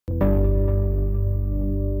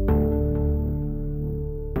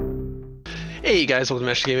Hey guys, welcome to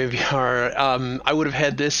Master Gaming VR. I would have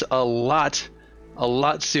had this a lot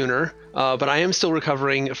sooner, but I am still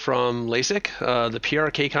recovering from LASIK, the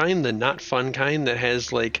PRK kind, the not fun kind that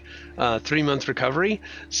has like 3-month recovery.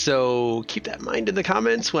 So keep that in mind in the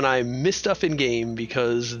comments when I miss stuff in game,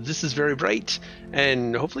 because this is very bright,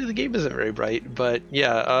 and hopefully the game isn't very bright. But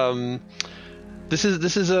yeah, this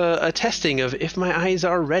is a testing of if my eyes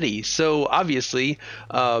are ready. So obviously,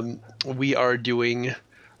 we are doing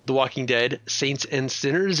The Walking Dead Saints and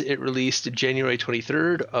Sinners. It released January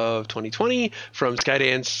 23rd of 2020 from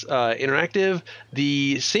Skydance Interactive,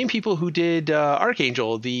 the same people who did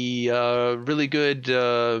Archangel, the really good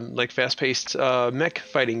like fast-paced mech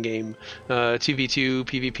fighting game. 2v2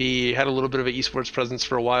 PvP, had a little bit of an esports presence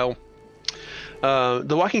for a while.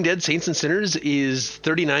 The Walking Dead Saints and Sinners is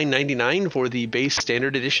 $39.99 for the base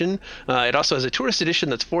standard edition. It also has a tourist edition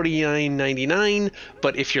that's $49.99,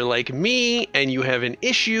 but if you're like me and you have an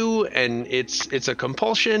issue and it's a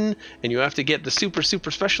compulsion and you have to get the super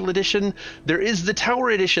special edition, there is the tower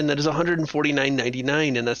edition that is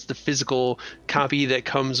 $149.99, and that's the physical copy that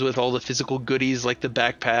comes with all the physical goodies like the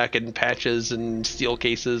backpack and patches and steel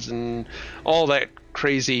cases and all that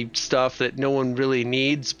crazy stuff that no one really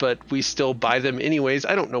needs, but we still buy them anyways.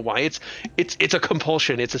 I don't know why. It's a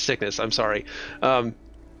compulsion. It's a sickness. I'm sorry.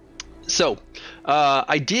 So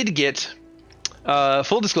I did get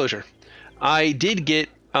full disclosure. I did get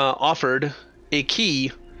offered a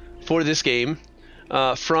key for this game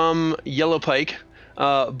from Yellow Pike.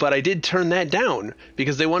 But I did turn that down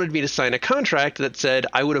because they wanted me to sign a contract that said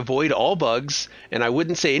I would avoid all bugs and I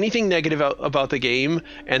wouldn't say anything negative about the game,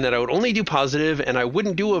 and that I would only do positive, and I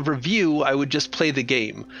wouldn't do a review. I would just play the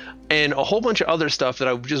game, and a whole bunch of other stuff that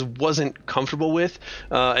I just wasn't comfortable with.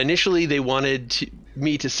 Initially, they wanted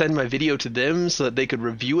me to send my video to them so that they could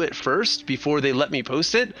review it first before they let me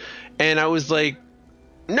post it, and I was like,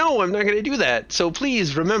 no, I'm not going to do that. So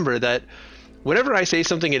please remember that whenever I say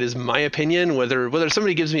something, it is my opinion. Whether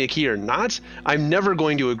somebody gives me a key or not, I'm never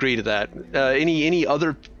going to agree to that. Any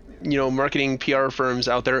other, marketing PR firms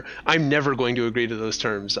out there, I'm never going to agree to those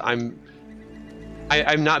terms. I'm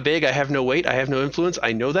not big. I have no weight. I have no influence.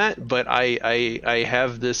 I know that, but I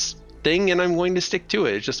have this thing, and I'm going to stick to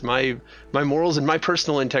it. It's just my morals and my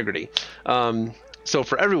personal integrity. So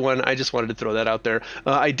for everyone, I just wanted to throw that out there.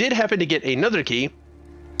 I did happen to get another key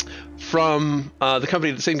from the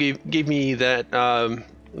company that gave me that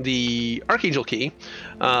the Archangel key,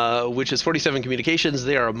 which is 47 Communications.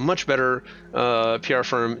 They are a much better PR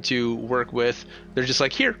firm to work with. They're just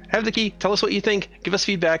like, here, have the key, tell us what you think, give us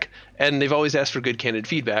feedback, and they've always asked for good, candid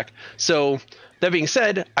feedback. So that being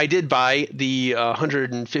said, I did buy the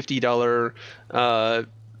 $150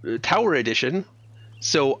 Tower Edition,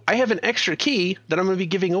 so I have an extra key that I'm going to be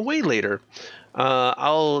giving away later.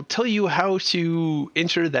 I'll tell you how to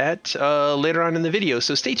enter that later on in the video,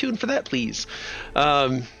 so stay tuned for that, please.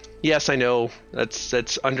 Yes, I know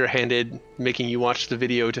that's underhanded, making you watch the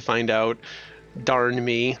video to find out. Darn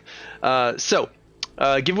me. So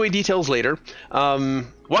giveaway details later.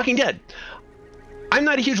 Walking Dead. I'm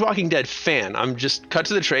not a huge Walking Dead fan. I'm just cut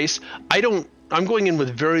to the trace. I'm going in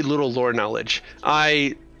with very little lore knowledge.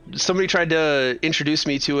 Somebody tried to introduce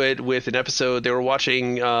me to it with an episode they were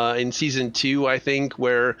watching in season 2, I think,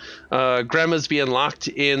 where Grandma's being locked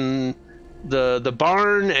in the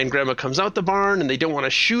barn, and Grandma comes out the barn, and they don't want to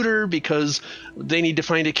shoot her because they need to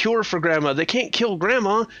find a cure for Grandma. They can't kill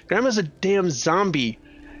Grandma. Grandma's a damn zombie.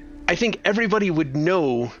 I think everybody would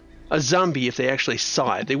know a zombie if they actually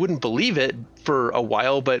saw it. They wouldn't believe it for a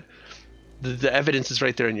while, but the evidence is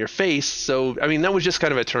right there in your face. So, I mean, that was just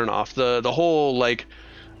kind of a turn off. The whole, like,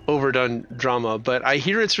 overdone drama, but I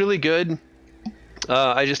hear it's really good.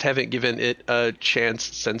 I just haven't given it a chance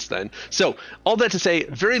since then. So all that to say,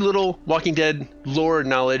 very little Walking Dead lore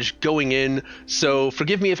knowledge going in, so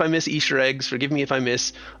forgive me if I miss Easter eggs, forgive me if I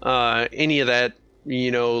miss any of that,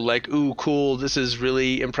 like, ooh, cool, this is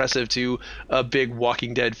really impressive to a big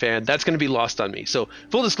Walking Dead fan. That's going to be lost on me. So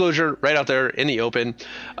full disclosure right out there in the open.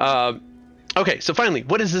 Okay, so finally,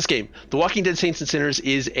 what is this game? The Walking Dead Saints and Sinners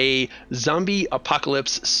is a zombie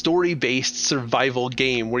apocalypse story-based survival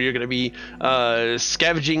game where you're going to be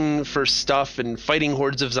scavenging for stuff and fighting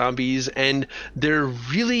hordes of zombies, and they're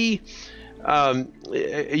really...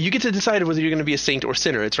 you get to decide whether you're going to be a saint or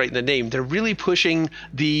sinner. It's right in the name. They're really pushing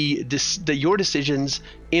your decisions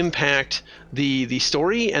impact the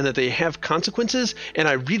story, and that they have consequences. And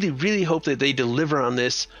I really hope that they deliver on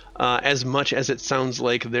this as much as it sounds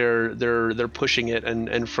like they're pushing it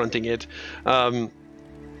and fronting it.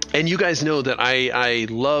 And you guys know that I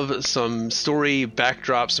love some story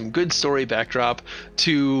backdrop, some good story backdrop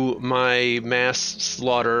to my mass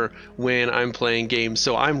slaughter when I'm playing games.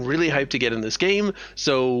 So I'm really hyped to get in this game.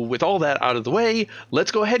 So with all that out of the way,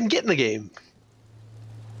 let's go ahead and get in the game.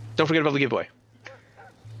 Don't forget about the giveaway.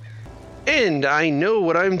 And I know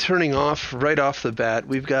what I'm turning off right off the bat.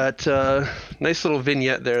 We've got a nice little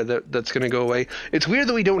vignette there that's going to go away. It's weird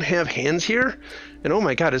that we don't have hands here. And oh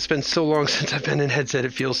my god, it's been so long since I've been in headset.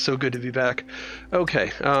 It feels so good to be back.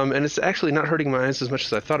 Okay, and it's actually not hurting my eyes as much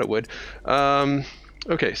as I thought it would.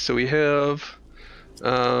 Okay, so we have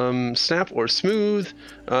snap or smooth,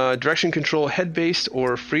 direction control, head-based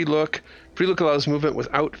or free look. Free look allows movement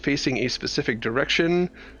without facing a specific direction.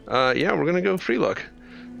 Yeah, we're going to go free look.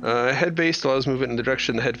 Head-based allows movement in the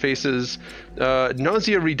direction the head faces.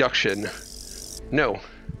 Nausea reduction. No.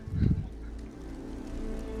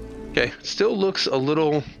 Okay, still looks a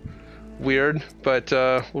little weird, but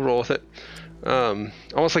we'll roll with it.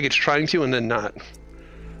 Almost like it's trying to and then not.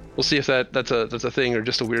 We'll see if that's a thing or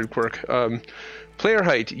just a weird quirk. Player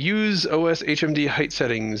height. Use OS HMD height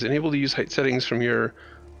settings. Enable to use height settings from your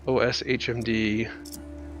OS HMD.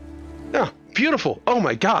 Ah, beautiful. Oh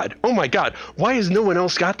my god. Oh my god. Why has no one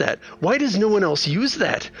else got that? Why does no one else use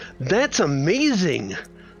that? That's amazing.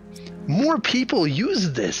 More people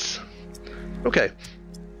use this. Okay.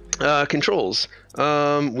 Controls.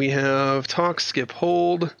 We have talk, skip,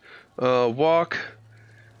 hold, walk,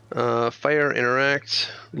 fire,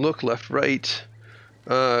 interact, look, left, right,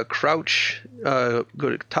 crouch, go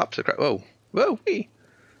to top to crouch. Oh, whoa, wee.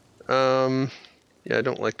 Yeah, I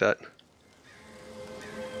don't like that.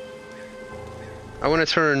 I want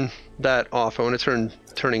to turn that off. I want to turn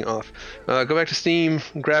turning off. Go back to Steam,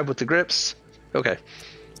 grab with the grips. Okay.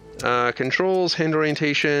 Controls, hand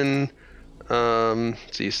orientation.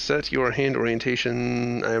 See, set your hand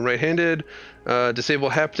orientation. I am right-handed.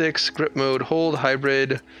 Disable haptics, grip mode, hold,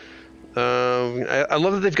 hybrid. I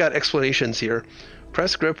love that they've got explanations here.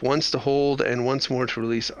 Press grip once to hold and once more to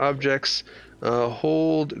release objects.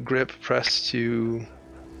 Hold grip, press to...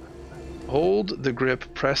 Hold the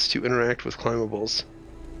grip, press to interact with climbables.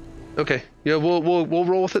 Okay, yeah, we'll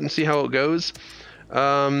roll with it and see how it goes.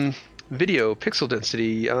 Video, pixel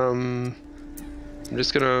density. I'm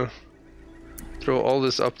just gonna throw all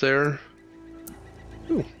this up there.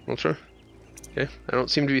 Ooh, ultra. Okay, I don't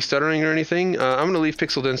seem to be stuttering or anything. I'm gonna leave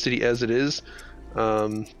pixel density as it is.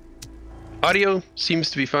 Audio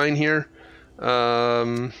seems to be fine here.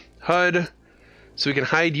 HUD, so we can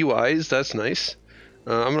hide UIs. That's nice.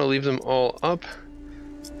 I'm gonna leave them all up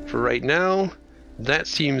for right now. That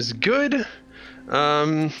seems good. We've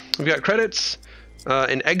got credits,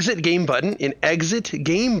 an exit game button,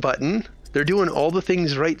 They're doing all the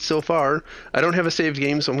things right so far. I don't have a saved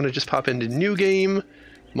game, so I'm gonna just pop into new game,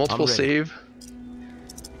 multiple save.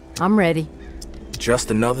 I'm ready. Just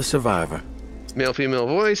another survivor. Male, female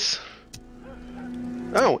voice.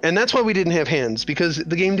 Oh, and that's why we didn't have hands, because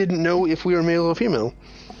the game didn't know if we were male or female.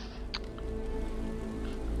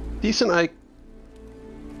 Decent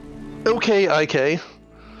okay IK.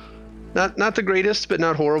 Not the greatest, but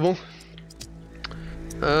not horrible.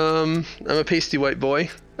 I'm a pasty white boy.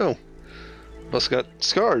 Oh. Plus got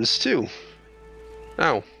scars too.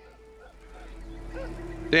 Ow.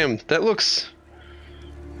 Damn, that looks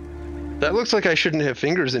like I shouldn't have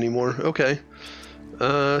fingers anymore. Okay.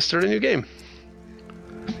 Start a new game.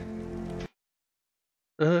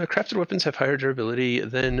 Crafted weapons have higher durability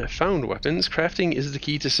than found weapons. Crafting is the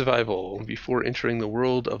key to survival. Before entering the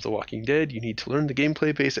world of The Walking Dead, you need to learn the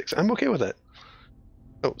gameplay basics. I'm okay with that.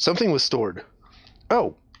 Oh, something was stored.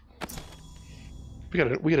 Oh. We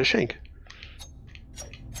got a shank.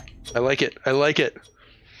 I like it. I like it.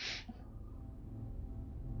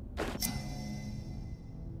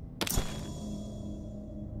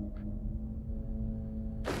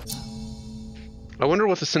 I wonder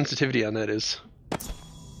what the sensitivity on that is.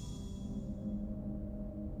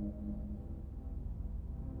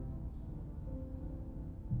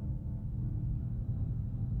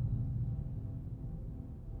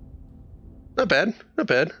 Not bad, not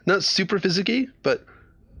bad. Not super physicky, but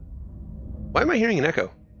why am I hearing an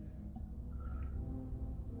echo?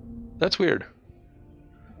 That's weird.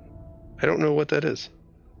 I don't know what that is.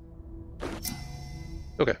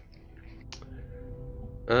 Okay.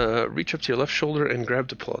 Reach up to your left shoulder and grab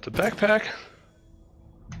to pull out the backpack.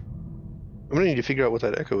 I'm gonna need to figure out what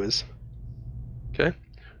that echo is. Okay.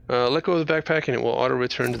 Let go of the backpack and it will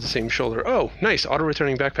auto-return to the same shoulder. Oh, nice!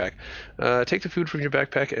 Auto-returning backpack. Take the food from your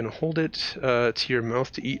backpack and hold it to your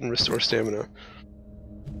mouth to eat and restore stamina.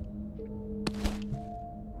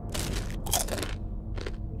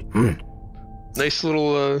 Nice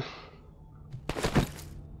little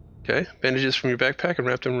Okay, bandages from your backpack and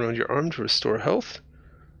wrap them around your arm to restore health.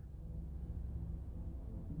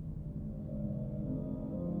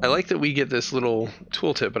 I like that we get this little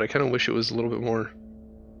tooltip, but I kind of wish it was a little bit more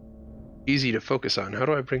easy to focus on. How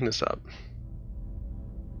do I bring this up?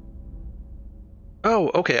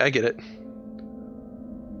 Oh, okay, I get it.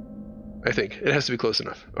 I think. It has to be close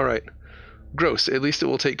enough. Alright. Gross. At least it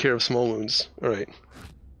will take care of small wounds. Alright.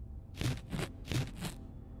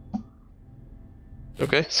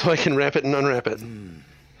 Okay, so I can wrap it and unwrap it.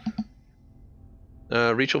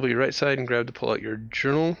 Reach over your right side and grab to pull out your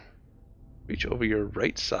journal. Reach over your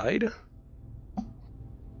right side.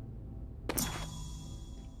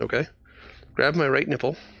 Okay. Grab my right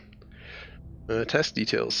nipple. Test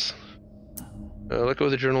details. Let go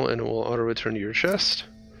of the journal and it will auto-return to your chest.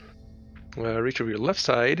 Reach over your left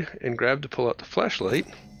side and grab to pull out the flashlight.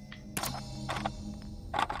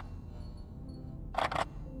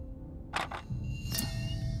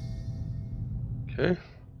 Okay.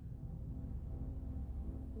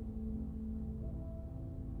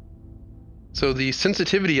 So the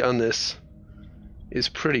sensitivity on this is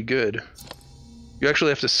pretty good. You actually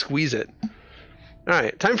have to squeeze it.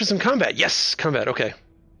 Alright, time for some combat. Yes, combat, okay.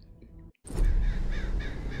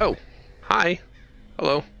 Oh, hi.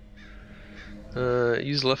 Hello.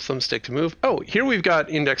 Use left thumbstick to move. Oh, here we've got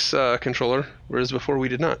index controller, whereas before we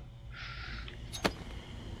did not.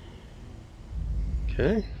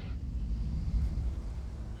 Okay.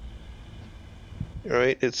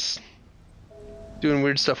 Alright, it's doing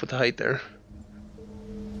weird stuff with the height there.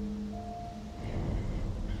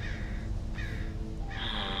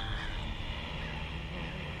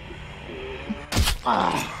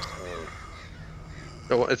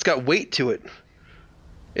 Oh, it's got weight to it.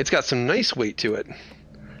 It's got some nice weight to it.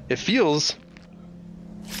 It feels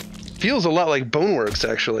a lot like Boneworks,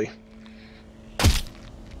 actually.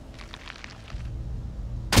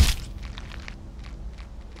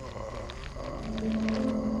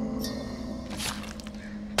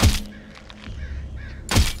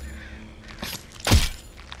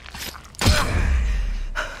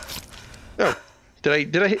 Oh,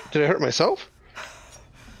 did I hurt myself?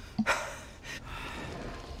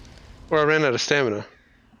 Or I ran out of stamina.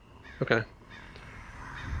 Okay.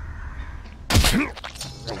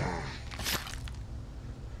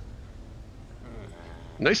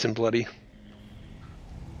 Nice and bloody.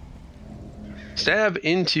 Stab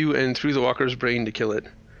into and through the walker's brain to kill it.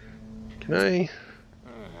 Can I?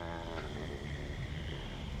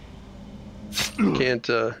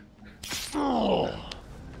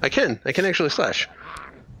 Can't, I can actually slash.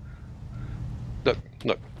 Look,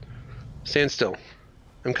 look. Stand still.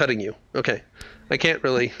 I'm cutting you. Okay. I can't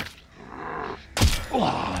really...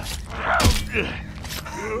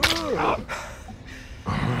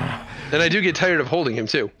 And I do get tired of holding him,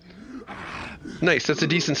 too. Nice, that's a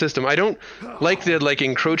decent system. I don't like the,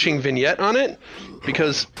 encroaching vignette on it,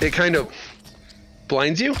 because it kind of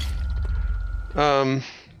blinds you. But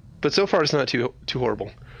so far it's not too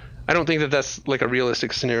horrible. I don't think that that's, a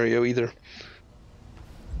realistic scenario, either.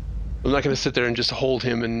 I'm not going to sit there and just hold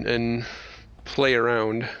him and play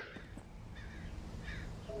around.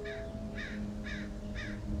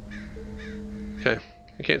 Okay,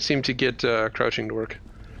 I can't seem to get crouching to work.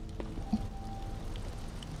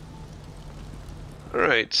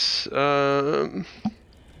 Alright, oh,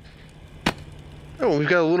 we've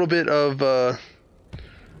got a little bit of, we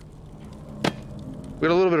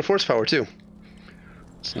got a little bit of force power, too.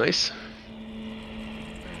 It's nice.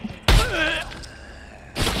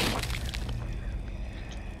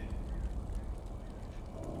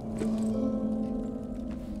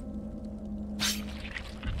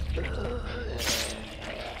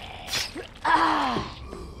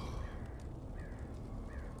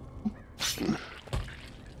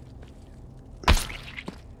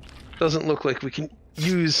 Doesn't look like we can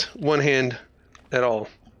use one hand at all.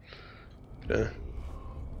 Can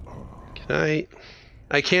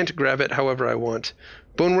I can't grab it however I want.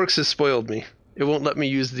 Boneworks has spoiled me. It won't let me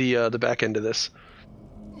use the back end of this.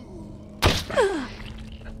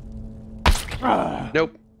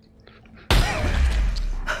 Nope.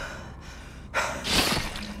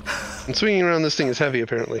 And swinging around this thing is heavy,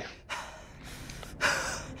 apparently.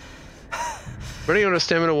 Running out of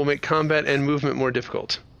stamina will make combat and movement more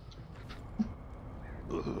difficult.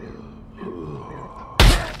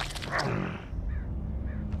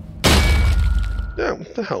 Oh,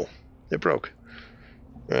 what the hell? It broke.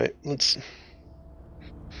 Alright, let's...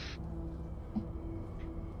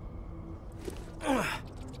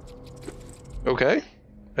 Okay.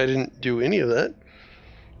 I didn't do any of that.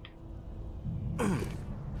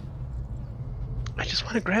 I just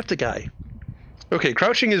want to grab the guy. Okay,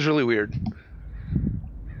 crouching is really weird.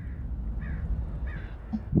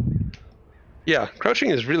 Yeah,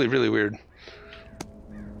 crouching is really, really weird.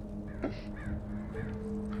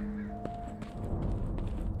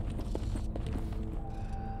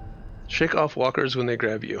 Shake off walkers when they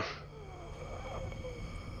grab you.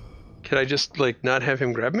 Can I just, like, not have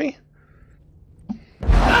him grab me?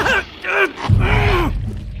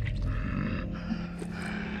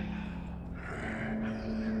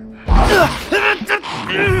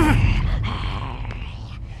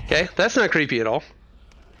 Okay, that's not creepy at all.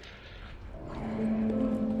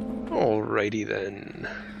 Alrighty then.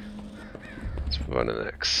 Let's move on to the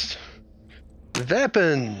next.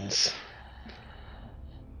 Weapons!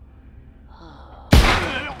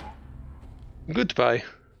 Goodbye.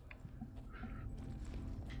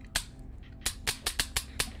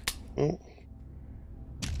 Oh.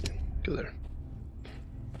 Go there.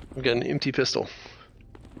 I've got an empty pistol.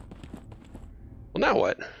 Well, now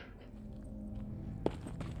what?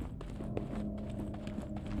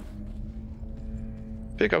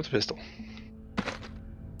 Pick up the pistol.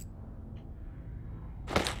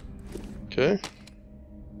 Okay.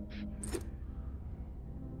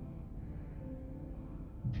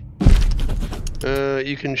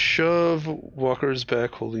 You can shove walkers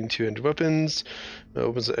back holding two-handed weapons.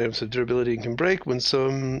 Opens the items of durability and can break. When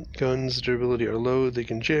some guns' durability are low, they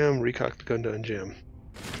can jam. Recock the gun to unjam.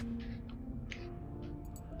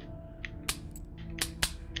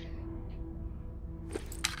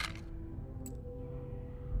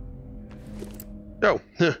 Oh,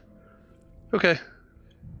 huh. Okay.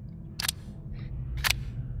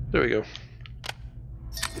 There we go.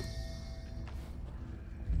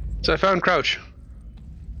 So I found Crouch.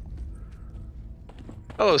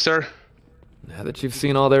 Hello, sir. Now that you've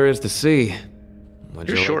seen all there is to see, would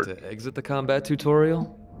You're you short. like to exit the combat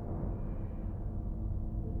tutorial?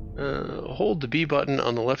 Hold the B button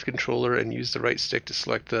on the left controller and use the right stick to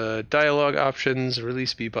select the dialogue options.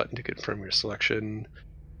 Release B button to confirm your selection.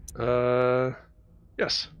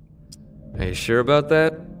 Yes. Are you sure about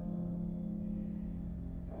that?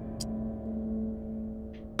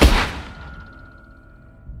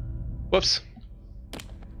 Whoops.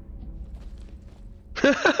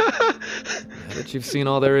 Now that you've seen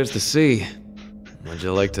all there is to see, would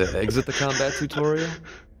you like to exit the combat tutorial?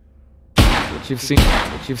 What you've seen.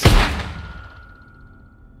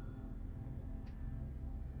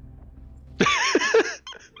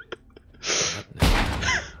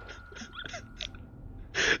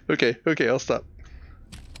 Okay, I'll stop.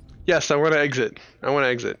 Yes, I want to exit.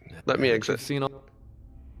 Let me exit. You've seen all...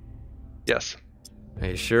 Yes. Are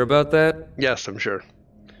you sure about that? Yes, I'm sure.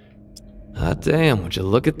 Ah, damn, would you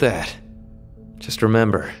look at that? Just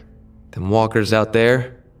remember, them walkers out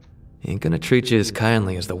there ain't gonna treat you as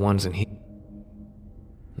kindly as the ones in here.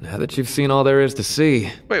 Now that you've seen all there is to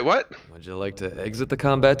see... Wait, what? Would you like to exit the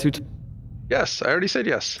combat tutorial? Yes, I already said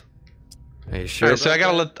yes. Are you sure? Alright, so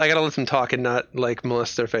about I gotta let them talk and not, like,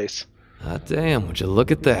 molest their face. Ah, damn, would you look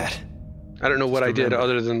at that? I don't know what I did remember,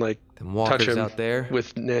 other than, like, them touch walkers him out there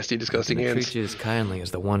with nasty, disgusting gonna hands. treat you as kindly as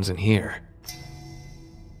the ones in here.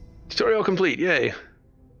 Tutorial complete, yay!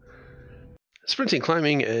 Sprinting,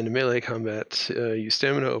 climbing, and melee combat use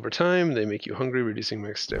stamina over time. They make you hungry, reducing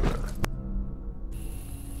max stamina.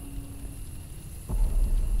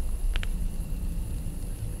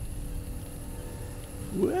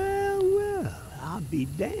 Well, I'll be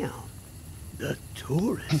damned. The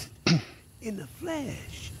tourist in the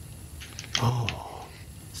flesh. Oh,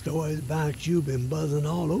 stories about you been buzzing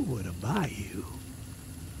all over the bayou.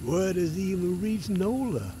 Word has even reached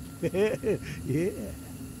Nola. Yeah.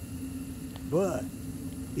 But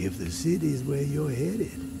if the city's where you're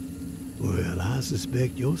headed, well, I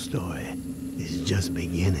suspect your story is just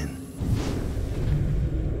beginning.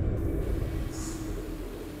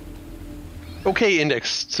 Okay,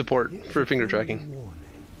 index support for finger tracking.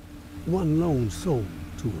 One lone soul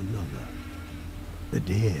to another. The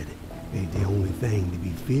dead ain't the only thing to be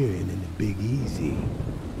fearing in the Big Easy.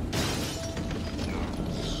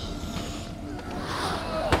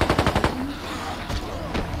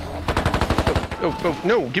 Oh,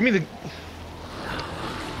 no, give me the...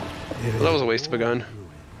 Well, that was a waste of a gun.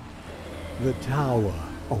 The tower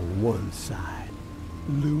on one side,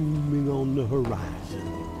 looming on the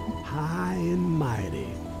horizon, high and mighty.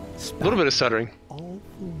 A little bit of stuttering. All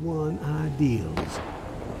for one ideals,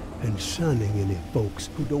 and shunning any folks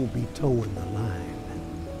who don't be towing the line.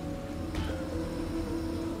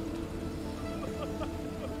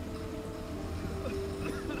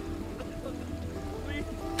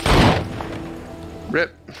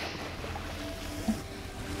 Rip.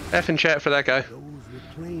 F in chat for that guy. Those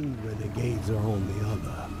reclaimed renegades are on the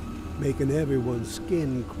other, making everyone's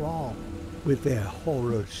skin crawl with their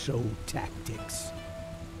horror show tactics.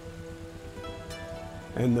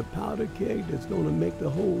 And the powder keg that's gonna make the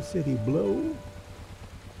whole city blow?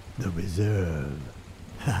 The reserve.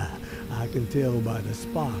 I can tell by the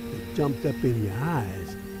spark that jumped up in your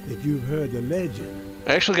eyes that you've heard the legend.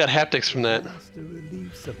 I actually got haptics from that. That's the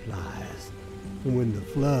relief supplies. And when the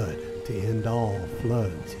flood to end all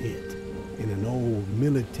floods hit in an old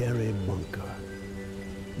military bunker.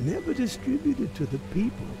 Never distributed to the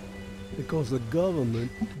people because the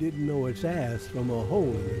government didn't know its ass from a hole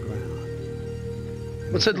in the ground.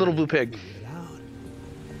 What's that little blue pig?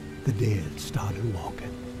 The dead started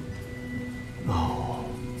walking. Oh,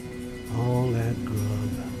 all that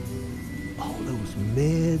grub, all those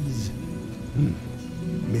meds,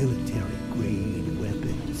 military-grade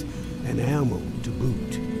weapons and ammo to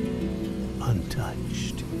boot,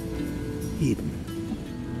 untouched, hidden.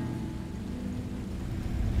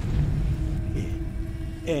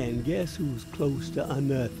 Yeah. And guess who's close to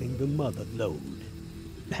unearthing the mother lode?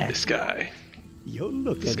 This guy. You're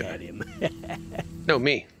looking at him. No,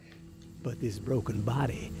 me. But this broken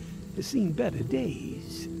body has seen better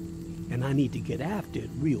days, and I need to get after it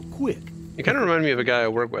real quick. You kind of remind me of a guy I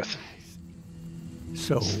work with.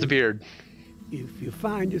 So, It's the beard. if you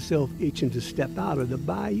find yourself itching to step out of the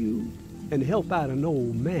bayou and help out an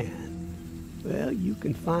old man, well, you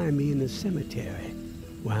can find me in the cemetery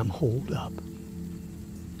where I'm holed up.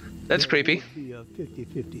 That's creepy. There'll be a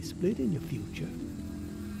 50-50 split in your future.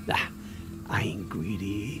 I ain't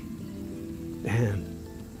greedy, and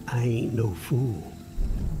I ain't no fool.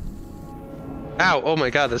 Ow! Oh my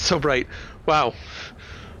god, that's so bright. Wow.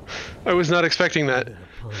 I was not expecting that.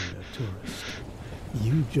 Upon the tourist,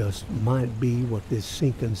 you just might be what this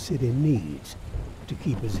sinking city needs to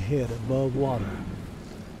keep his head above water.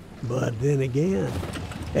 But then again,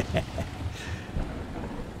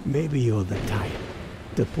 maybe you're the type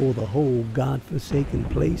to pull the whole godforsaken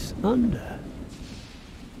place under.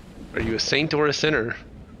 Are you a saint or a sinner?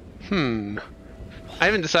 I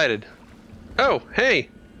haven't decided. Oh, hey!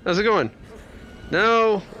 How's it going?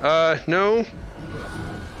 No, no.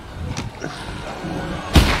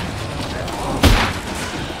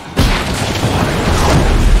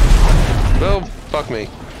 Well, fuck me.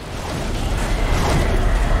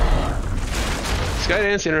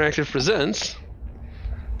 Skydance Interactive presents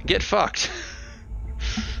Get Fucked.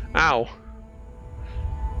 Ow.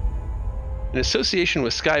 In association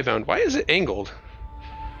with Skybound. Why is it angled?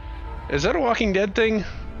 Is that a Walking Dead thing?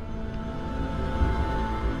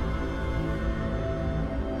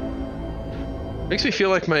 Makes me feel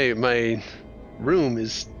like my room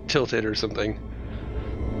is tilted or something.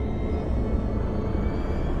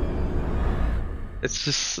 It's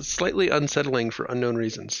just slightly unsettling for unknown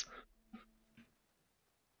reasons.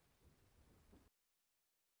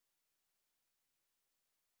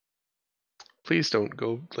 Please don't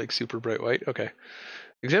go like super bright white. Okay.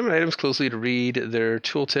 Examine items closely to read their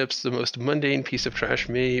tooltips. The most mundane piece of trash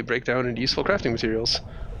may break down into useful crafting materials.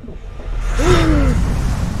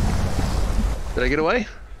 Did I get away?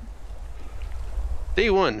 Day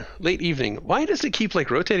 1, late evening. Why does it keep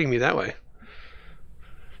like rotating me that way?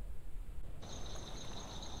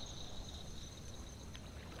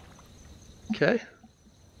 Okay.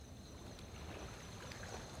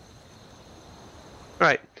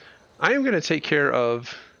 Alright. I am going to take care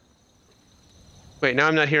of... Wait, now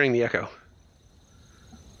I'm not hearing the echo.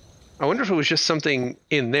 I wonder if it was just something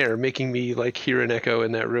in there making me like hear an echo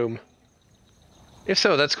in that room. If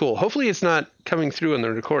so, that's cool. Hopefully it's not coming through on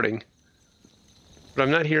the recording. But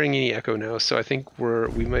I'm not hearing any echo now, so I think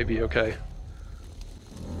we might be okay.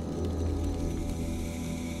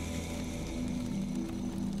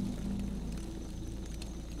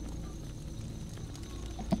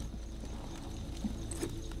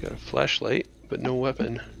 Got a flashlight, but no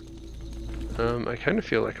weapon. I kind of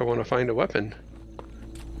feel like I want to find a weapon.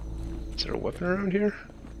 Is there a weapon around here?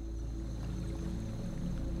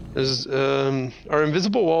 Are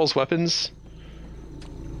invisible walls weapons?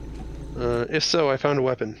 If so, I found a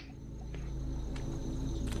weapon.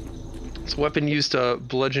 It's a weapon used to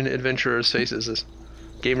bludgeon adventurers' faces.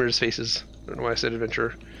 Gamers' faces. I don't know why I said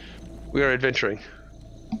adventurer. We are adventuring.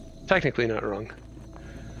 Technically not wrong.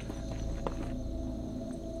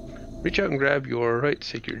 Reach out and grab your right to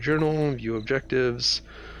take your journal, view objectives.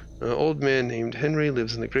 An old man named Henry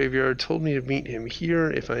lives in the graveyard, told me to meet him here.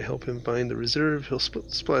 If I help him find the reserve, he'll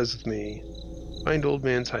split supplies with me. Find old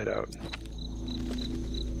man's hideout.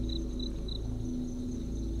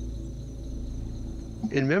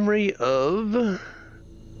 In memory of...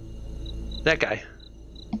 that guy.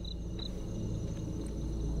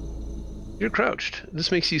 You're crouched.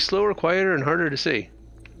 This makes you slower, quieter, and harder to see.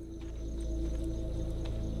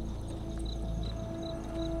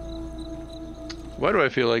 Why do I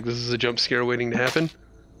feel like this is a jump scare waiting to happen?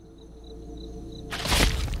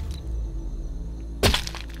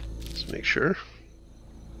 make sure.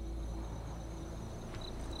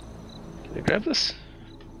 Can I grab this?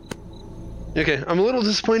 Okay, I'm a little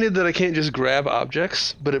disappointed that I can't just grab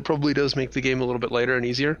objects, but it probably does make the game a little bit lighter and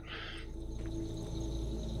easier.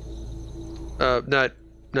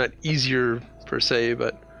 Not easier per se,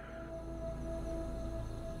 but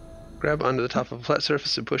grab onto the top of a flat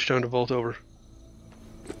surface and push down to vault over.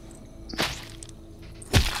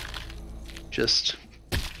 Just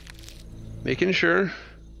making sure.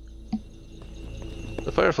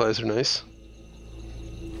 The fireflies are nice.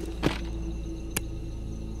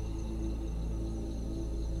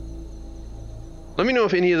 Let me know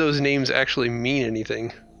if any of those names actually mean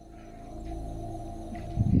anything.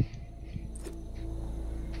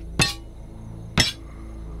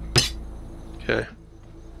 Okay.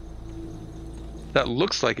 That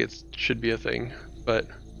looks like it should be a thing, but...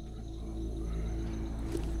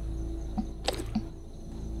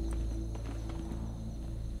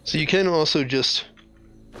 So you can also just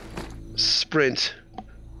sprint.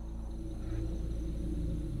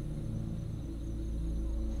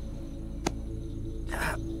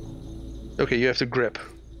 Okay, you have to grip.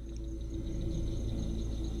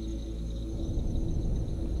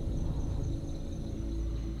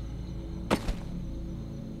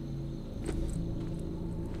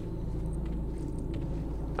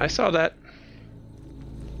 I saw that.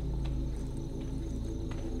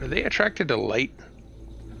 Are they attracted to light?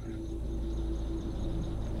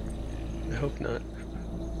 I hope not.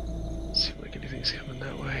 Seems like anything's coming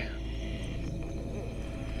that way.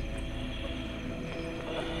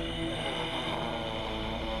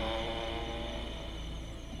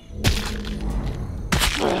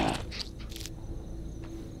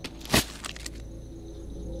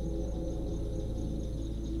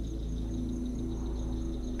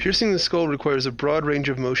 Piercing the skull requires a broad range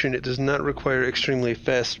of motion. It does not require extremely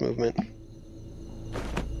fast movement.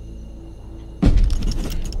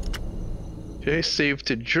 Okay, save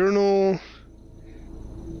to journal.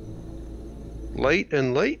 Light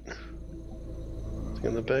and light. Something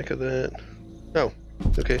on the back of that. Oh,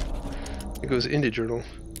 okay. It goes into journal.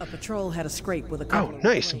 A patrol had a scrape with a couple Oh,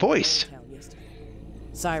 nice voice.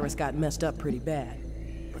 Cyrus got messed up pretty bad,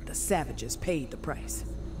 but the savages paid the price.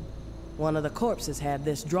 One of the corpses had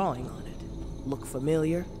this drawing on it. Look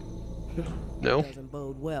familiar? No. Doesn't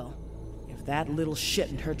bode well. If that little shit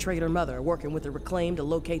and her traitor mother are working with the Reclaim to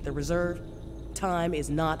locate the reserve, time is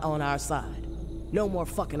not on our side. No more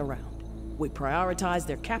fucking around. We prioritize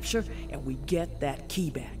their capture and we get that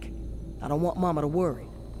key back. I don't want Mama to worry,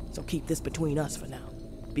 so keep this between us for now.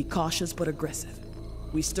 Be cautious but aggressive.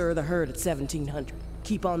 We stir the herd at 1700.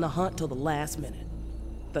 Keep on the hunt till the last minute.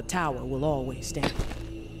 The tower will always stand.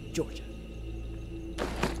 Georgia.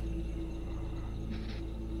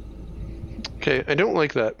 Okay, I don't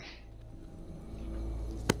like that.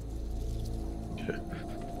 Okay.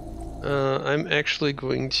 I'm actually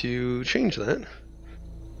going to change that.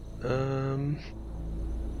 Can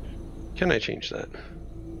I change that?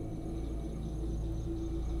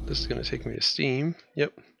 This is going to take me to Steam.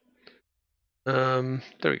 Yep. There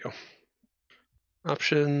we go.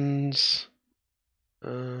 Options.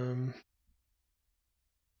 Back.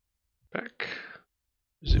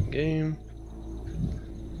 Zoom game.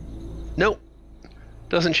 Nope.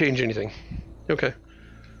 Doesn't change anything. Okay.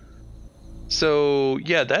 So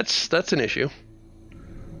yeah, that's an issue.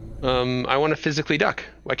 I want to physically duck.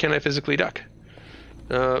 Why can't I physically duck?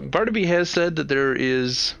 Barnaby has said that there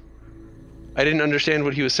is... I didn't understand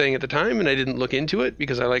what he was saying at the time, and I didn't look into it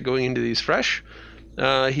because I like going into these fresh.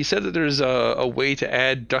 He said that there's a way to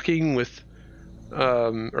add ducking with,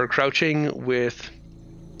 or crouching with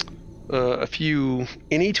a few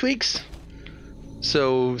any tweaks.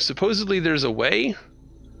 So supposedly there's a way,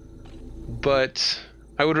 but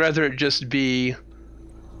I would rather it just be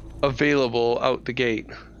available out the gate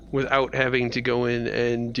without having to go in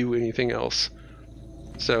and do anything else.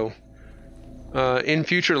 So in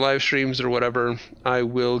future live streams or whatever, I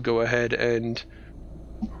will go ahead and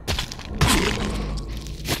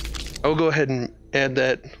add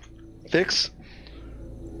that fix.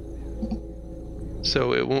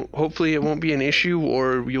 So it won't, hopefully it won't be an issue,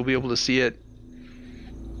 or you'll be able to see it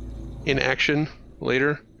in action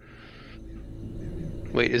later.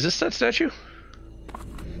 Wait, is this that statue?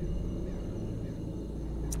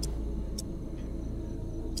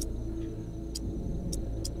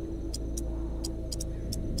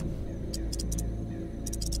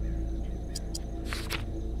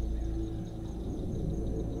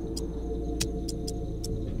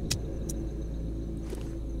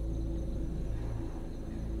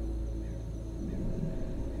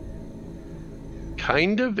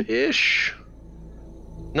 Kind of ish.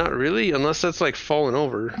 Not really, unless that's like fallen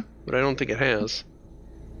over. but I don't think it has.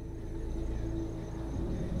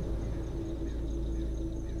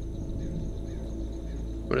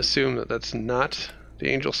 I'm gonna assume that that's not the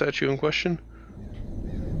angel statue in question.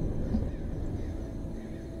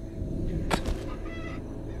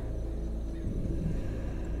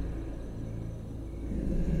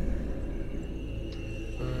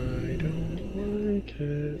 I don't like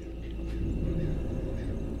it.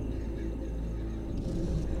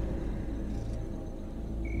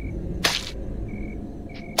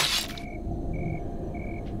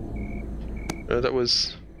 That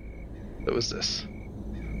was this.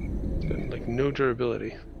 It's got like no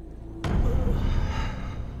durability.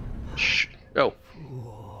 Shh. Oh.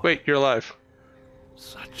 Wait, you're alive.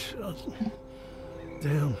 Such a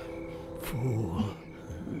damn fool.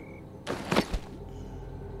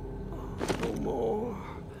 No more.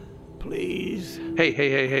 Please.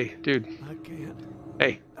 Hey, dude. I can't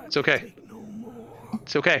Hey, it's okay. take no more.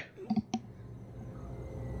 It's okay.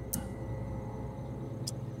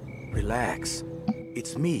 Relax.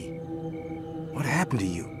 It's me. What happened to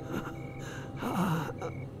you?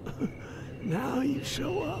 Now you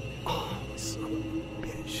show up. Oh, son of a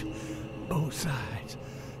bitch. Both sides.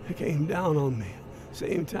 They came down on me.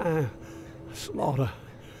 Same time. Slaughter.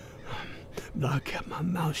 But I kept my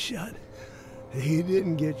mouth shut. He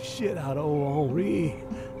didn't get shit out of old Henri.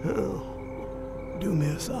 Oh, do me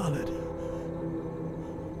a solid.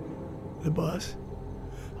 The bus.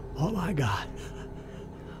 All I got.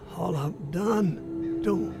 All I've done.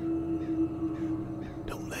 Don't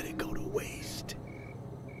let it go to waste.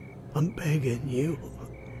 I'm begging you.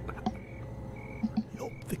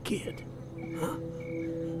 Help the kid. Huh?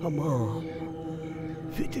 A mom.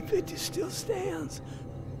 50-50 still stands.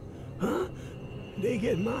 Huh? They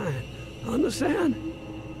get mine. Understand?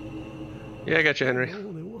 Yeah, I got you, Henry. The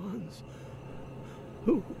only ones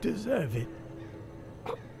who deserve it.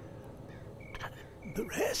 The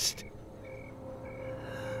rest?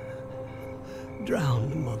 Drown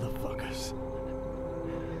the motherfuckers.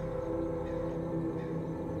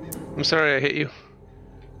 I'm sorry I hit you.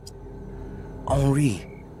 Henri.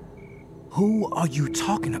 Who are you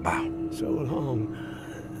talking about? So long,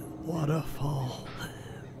 waterfall.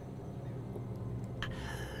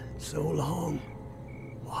 So long,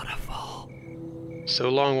 waterfall. So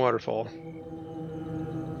long, waterfall.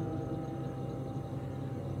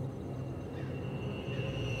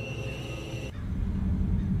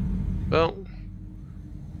 Well,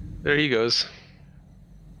 there he goes.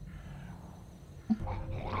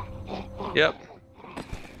 Yep.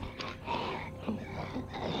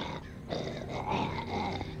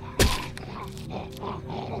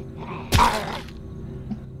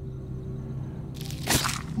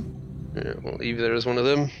 Yeah, well, Eve there is one of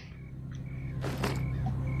them.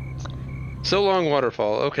 So long,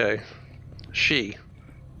 waterfall. Okay. She.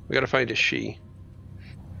 We gotta find a she.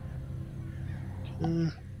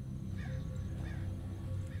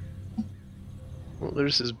 Well,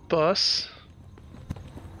 there's his bus.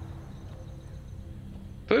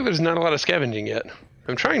 I feel like there's not a lot of scavenging yet.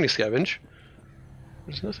 I'm trying to scavenge.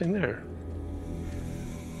 There's nothing there.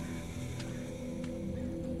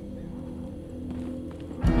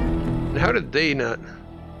 And how did they not?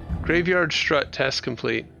 Graveyard strut test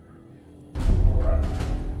complete.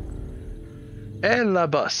 Et la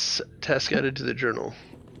bus. Task added to the journal.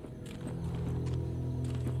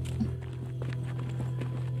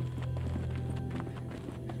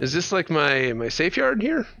 Is this like my safe yard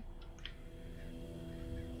here?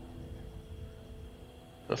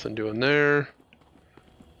 Nothing doing there.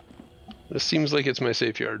 This seems like it's my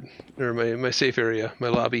safe yard. Or my safe area, my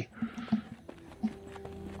lobby.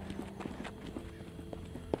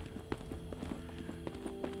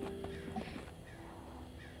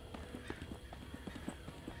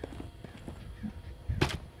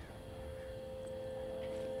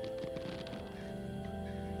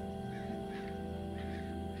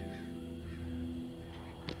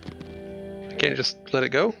 Can't just let it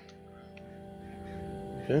go?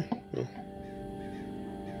 Okay. Well.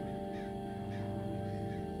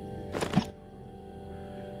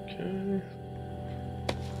 Okay.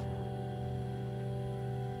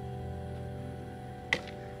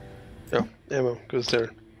 Oh, ammo goes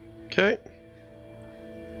there. Okay.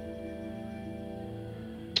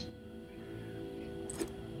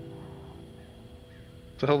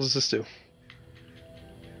 What the hell does this do?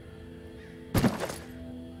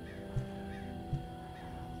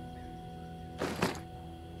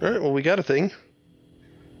 Alright, well, we got a thing.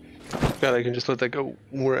 God, I can just let that go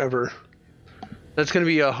wherever. That's going to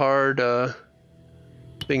be a hard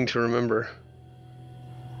thing to remember.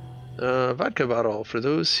 Vodka bottle for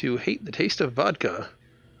those who hate the taste of vodka.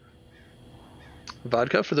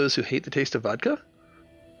 Vodka for those who hate the taste of vodka?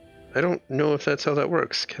 I don't know if that's how that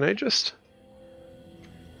works. Can I just...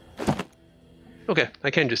 Okay,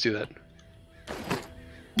 I can just do that.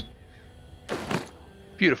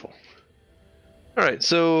 Beautiful. Alright,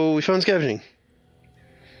 so we found scavenging.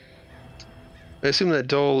 I assume that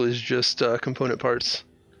doll is just component parts.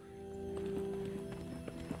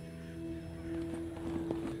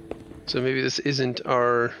 So maybe this isn't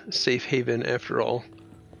our safe haven after all.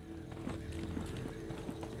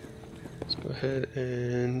 Let's go ahead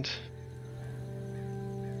and...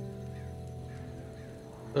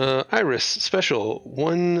 Iris, special.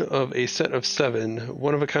 One of a set of 7.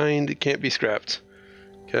 One of a kind, can't be scrapped.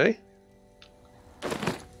 Okay.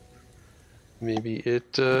 Maybe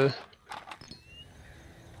it, maybe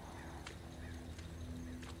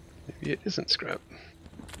it isn't scrap.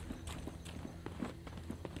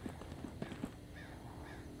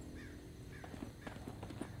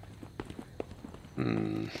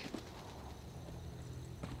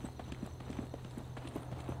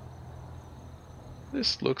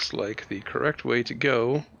 This looks like the correct way to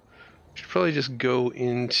go. We should probably just go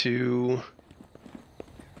into...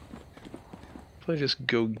 Probably just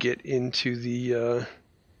go get into the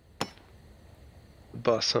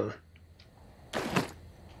bus, huh?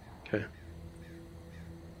 Okay.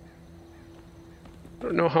 I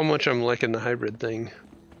don't know how much I'm liking the hybrid thing.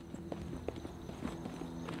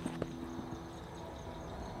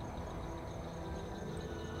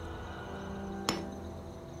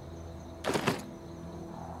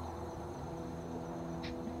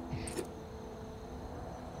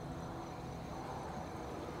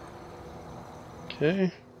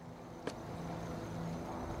 Okay.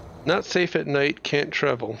 Not safe at night, can't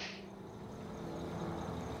travel.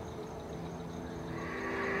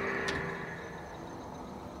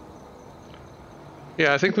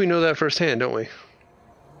 Yeah, I think we know that firsthand, don't we?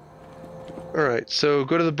 Alright, so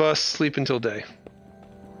go to the bus, sleep until day.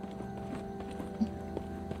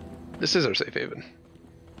 This is our safe haven.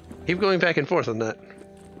 Keep going back and forth on that.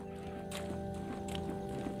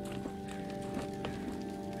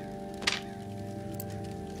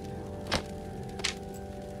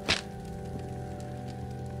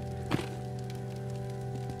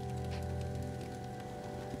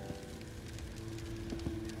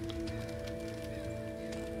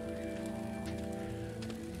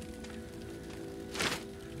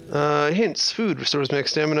 Hints. Food restores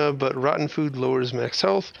max stamina, but rotten food lowers max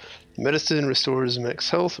health. Medicine restores max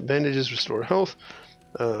health. Bandages restore health.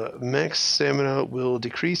 Max stamina will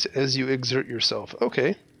decrease as you exert yourself.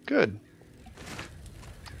 Okay, good.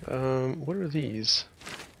 What are these?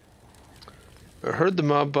 I heard the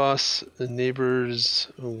mob boss, the neighbors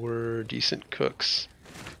were decent cooks.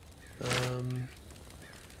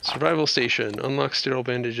 Survival station. Unlock sterile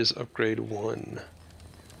bandages, upgrade 1.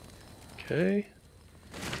 Okay.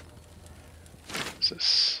 What's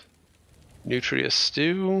this? Nutria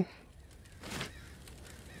stew.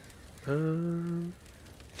 Lure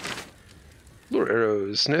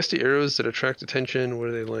arrows. Nasty arrows that attract attention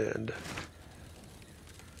where they land.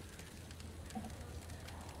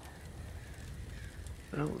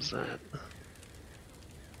 What the hell was that?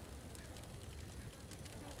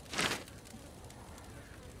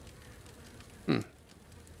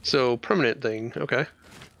 So, permanent thing, okay.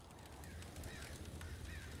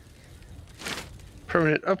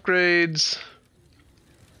 Permanent upgrades.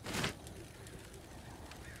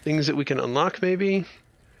 Things that we can unlock, maybe.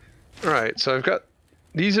 Alright, so I've got...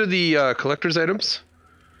 These are the collector's items.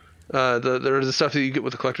 They're the stuff that you get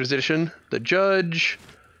with the collector's edition. The Judge,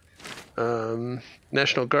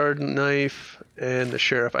 National Guard knife, and the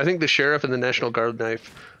Sheriff. I think the Sheriff and the National Guard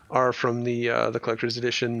knife are from the collector's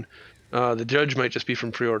edition. The Judge might just be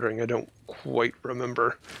from pre-ordering. I don't quite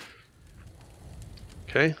remember.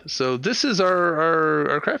 Okay, so this is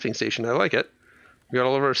our crafting station. I like it. We got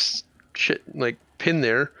all of our shit like pinned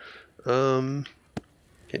there. Can't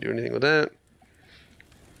do anything with that.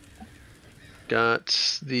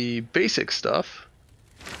 Got the basic stuff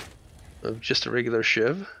of just a regular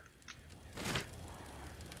shiv.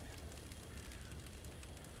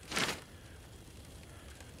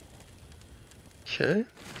 Okay.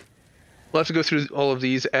 We'll have to go through all of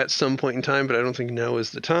these at some point in time, but I don't think now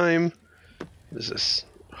is the time. What is this?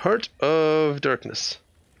 Heart of Darkness.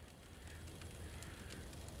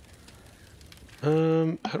 How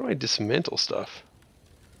do I dismantle stuff?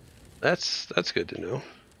 That's good to know.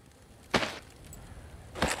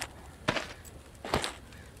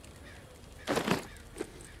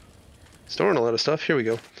 Storing a lot of stuff. Here we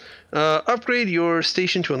go. Upgrade your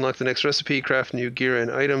station to unlock the next recipe. Craft new gear and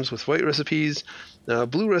items with white recipes.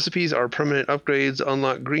 Blue recipes are permanent upgrades.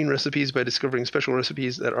 Unlock green recipes by discovering special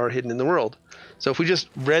recipes that are hidden in the world. So if we just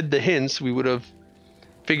read the hints, we would have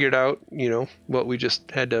figured out, you know, what we just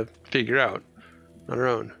had to figure out on our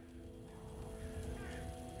own.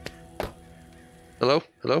 Hello?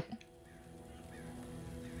 Hello?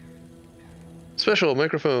 Special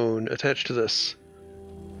microphone attached to this.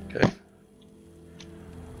 Okay.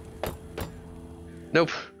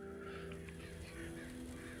 Nope.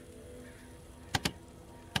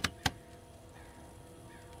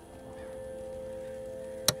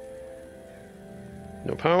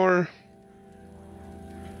 No power.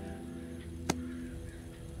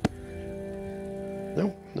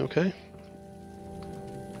 No, okay.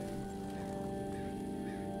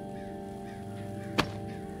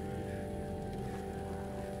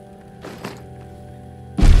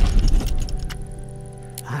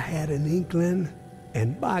 I had an inkling,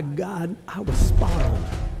 and by God, I was spot on.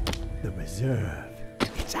 The reserve.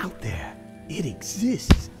 It's out there. It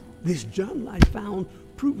exists. This journal I found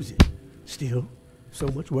proves it. Still, so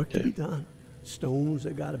much work to be done. Stones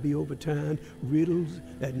that gotta be overturned, riddles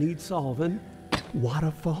that need solving,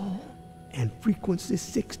 waterfall, and frequency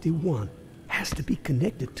 61 has to be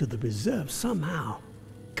connected to the reserve somehow.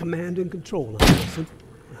 Command and control, I'm guessing.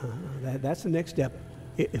 That's the next step.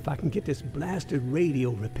 If I can get this blasted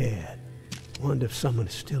radio repaired. Wonder if someone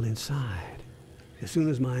is still inside. As soon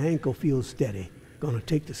as my ankle feels steady, gonna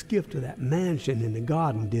take the skiff to that mansion in the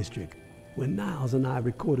Garden District where Niles and I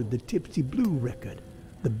recorded the Tipsy Blue record,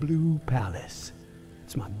 the Blue Palace.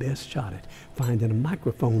 It's my best shot at finding a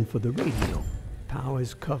microphone for the radio. Power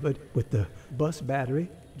is covered with the bus battery,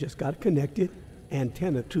 just got connected.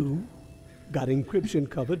 Antenna too, got encryption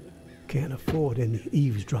covered. Can't afford any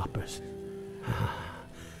eavesdroppers.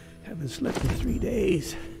 Haven't slept in 3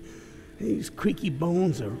 days. These creaky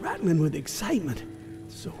bones are rattling with excitement.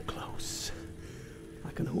 So close.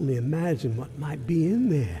 I can only imagine what might be in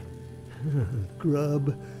there.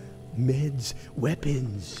 Grub, meds,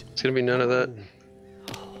 weapons. It's gonna be none of that.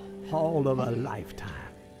 Haul of a lifetime.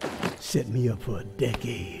 Set me up for a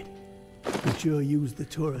decade. Could sure use the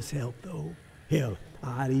tourist help, though. Hell,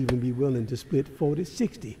 I'd even be willing to split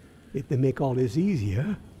 40-60 if they make all this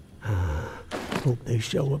easier. Hope they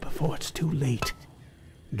show up before it's too late.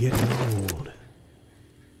 Getting old.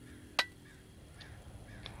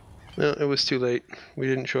 No, it was too late. We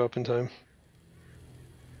didn't show up in time.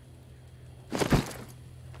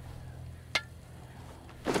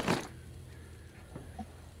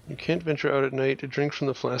 You can't venture out at night to drink from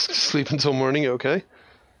the flask to sleep until morning, okay?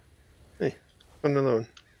 Hey, another one.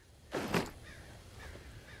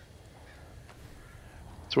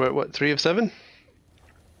 So we're at what, 3 of 7?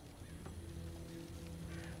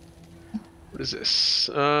 What is this?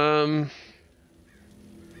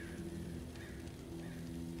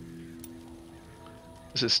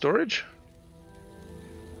 Is it storage?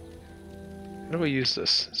 How do I use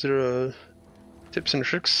this? Is there a tips and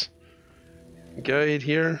tricks guide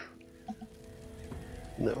here?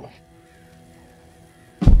 No.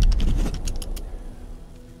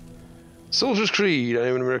 Soldier's Creed. I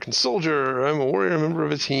am an American soldier. I'm a warrior, member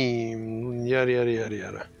of a team. Yada yada yada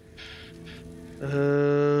yada.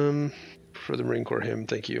 For the Marine Corps hymn,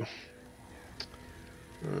 thank you.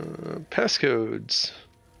 Passcodes.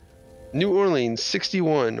 New Orleans,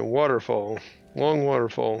 61, waterfall. Long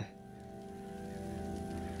waterfall.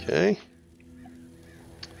 Okay.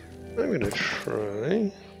 I'm gonna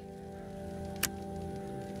try.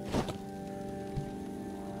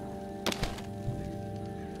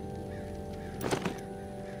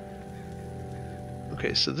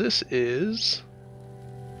 Okay, so this is...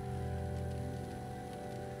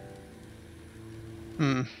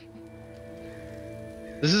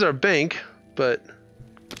 This is our bank, but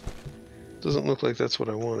doesn't look like that's what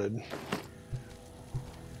I wanted.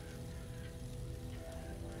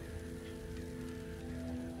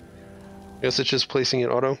 I guess it's just placing it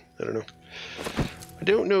auto? I don't know. I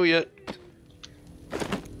don't know yet.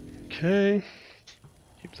 Okay.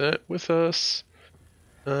 Keep that with us.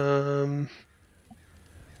 Putting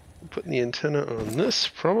the antenna on this,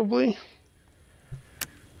 probably.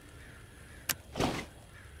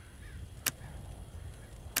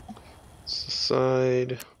 It's the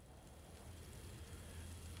side.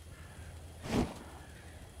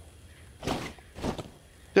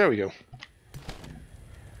 There we go.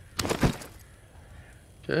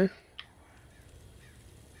 Okay.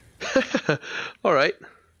 All right.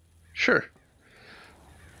 Sure.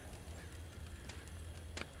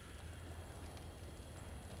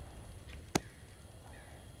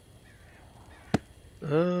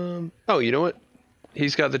 Oh, you know what?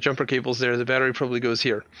 He's got the jumper cables there. The battery probably goes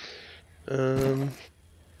here.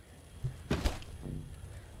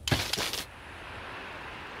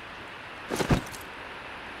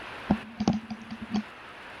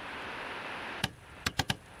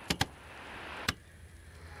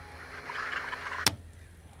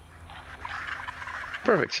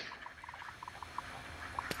 Perfect.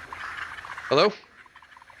 Hello?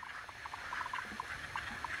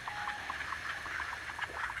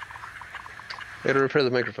 I gotta repair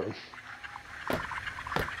the microphone.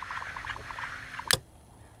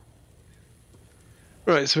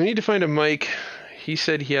 Alright, so we need to find a mic. He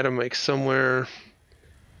said he had a mic somewhere.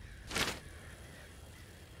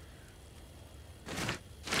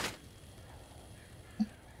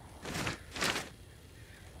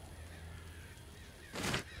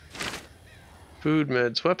 Food,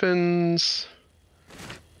 meds, weapons.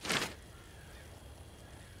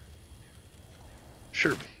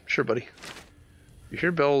 Sure, buddy. You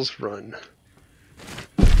hear bells, run.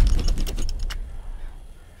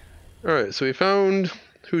 Alright, so we found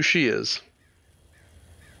who she is.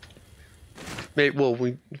 Well,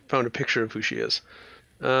 we found a picture of who she is.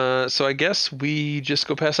 So I guess we just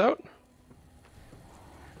go pass out?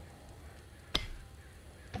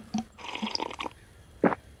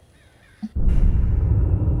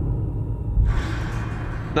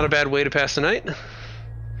 Not a bad way to pass the night.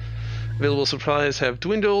 Available supplies have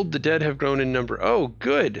dwindled. The dead have grown in number. Oh,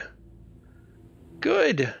 good.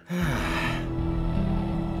 Good.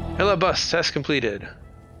 Hello, bus. Test completed.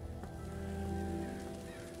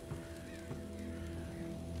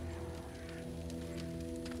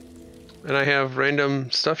 And I have random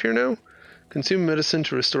stuff here now. Consume medicine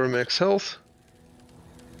to restore max health.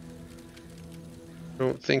 I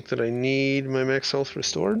don't think that I need my max health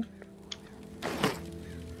restored.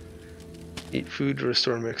 Eat food to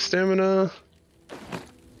restore max stamina.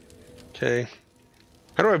 Okay.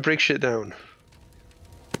 How do I break shit down?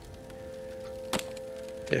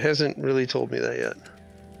 It hasn't really told me that yet.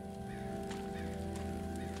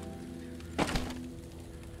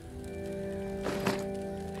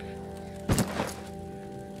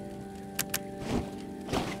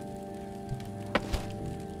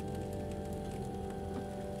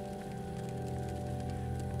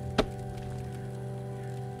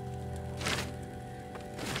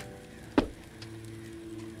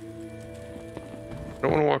 I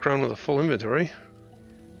don't want to walk around with a full inventory.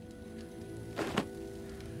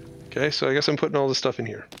 Okay, so I guess I'm putting all the stuff in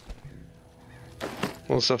here.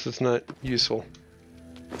 All the stuff that's not useful.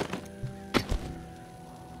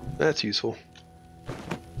 That's useful.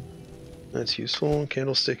 That's useful.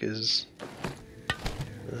 Candlestick is...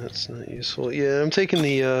 That's not useful. Yeah, I'm taking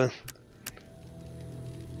the,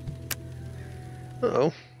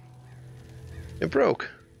 Uh-oh. It broke.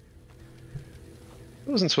 It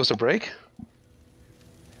wasn't supposed to break.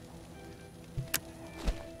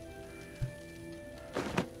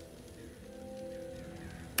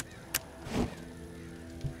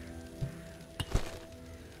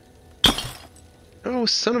 Oh,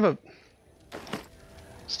 son of a...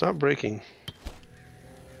 Stop breaking.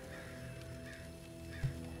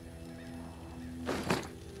 There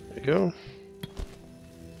you go.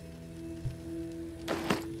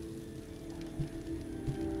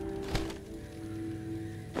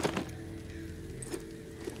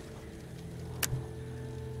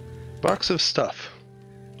 Box of stuff.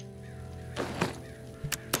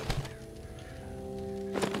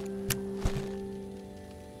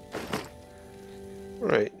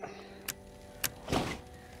 Right.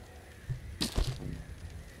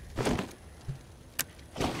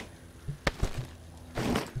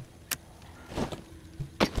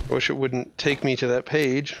 I wish it wouldn't take me to that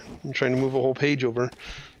page. I'm trying to move a whole page over.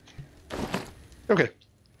 Okay.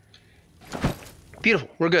 Beautiful.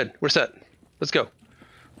 We're good. We're set. Let's go.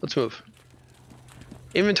 Let's move.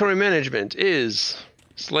 Inventory management is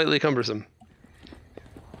slightly cumbersome.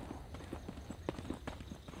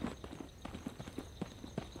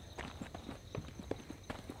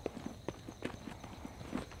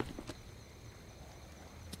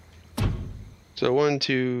 So 1,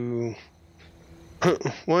 2,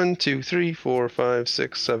 1, 2, 3, 4, 5,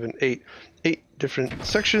 6, 7, 8. 8 different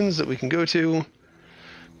sections that we can go to.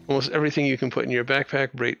 Almost everything you can put in your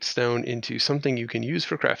backpack breaks down into something you can use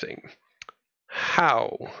for crafting.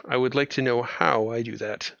 How? I would like to know how I do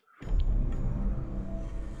that. I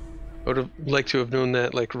would have liked to have known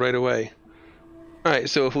that like right away. Alright,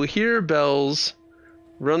 so if we hear bells,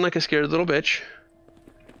 run like a scared little bitch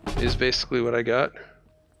is basically what I got.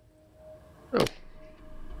 Oh.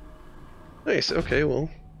 Nice, okay, well.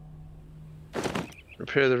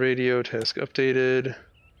 Repair the radio, task updated.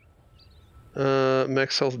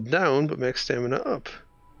 Max health down, but max stamina up.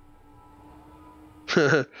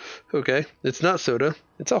 Okay, it's not soda,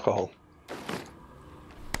 it's alcohol.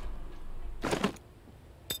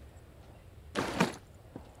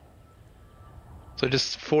 So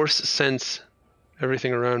just force sense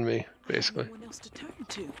everything around me, basically. No one else to turn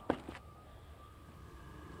to.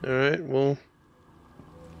 Alright, well,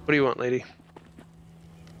 What do you want, lady?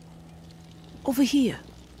 Over here.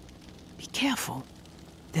 Be careful.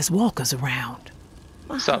 There's walkers around.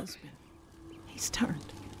 My Stop. husband, he's turned.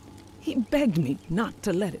 He begged me not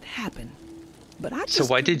to let it happen. But I just So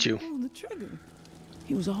why did couldn't you? pull the trigger.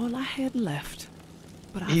 He was all I had left.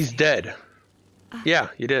 But He's failed. dead. Yeah,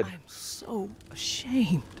 you did. I'm so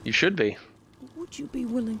ashamed. You should be. Would you be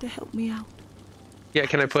willing to help me out? Yeah,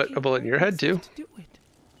 can I put a bullet in your head too? To do it.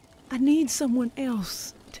 I need someone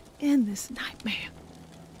else to end this nightmare.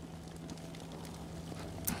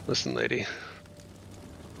 Listen, lady.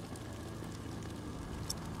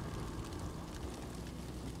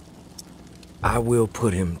 I will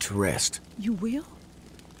put him to rest. You will?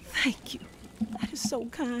 Thank you. That is so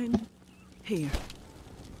kind. Here,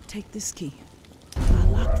 take this key. I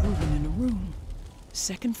locked Reuben in a room.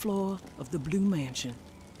 Second floor of the Blue Mansion,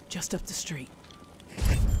 just up the street.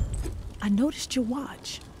 I noticed your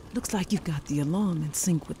watch. Looks like you've got the alarm in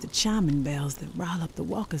sync with the chiming bells that rile up the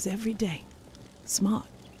walkers every day. Smart.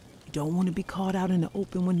 You don't want to be caught out in the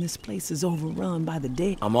open when this place is overrun by the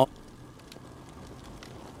dead. I'm all...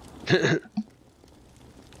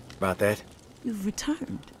 About that? You've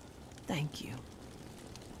returned. Thank you.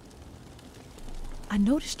 I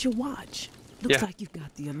noticed your watch. Looks Yeah. like you've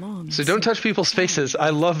got the alarm. So don't touch people's faces. I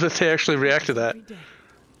love that they actually react to that.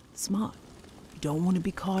 Smart. You don't want to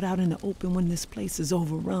be caught out in the open when this place is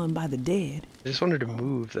overrun by the dead. I just wanted to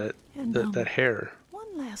move that And, that hair.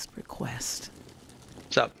 One last request.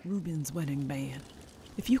 What's up? Reuben's wedding band.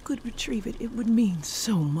 If you could retrieve it, it would mean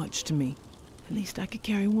so much to me. At least I could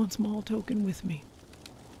carry one small token with me.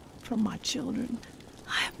 From my children,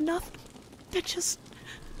 I have nothing. They're just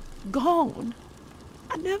gone.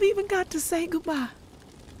 I never even got to say goodbye.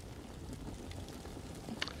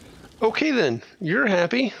 Okay then, you're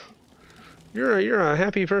happy. You're a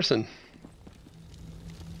happy person.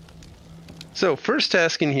 So first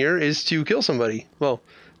task in here is to kill somebody. Well,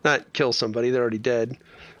 not kill somebody, they're already dead.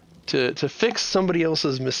 To fix somebody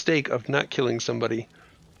else's mistake of not killing somebody.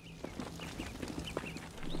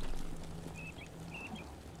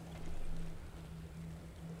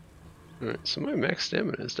 Alright, so my max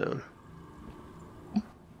stamina is down.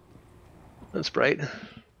 That's bright.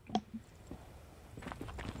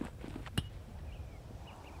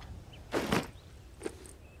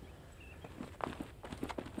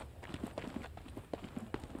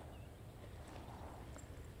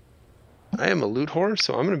 I am a loot whore,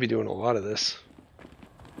 so I'm going to be doing a lot of this.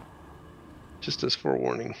 Just as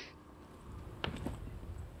forewarning.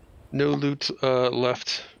 No loot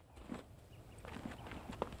left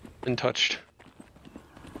untouched.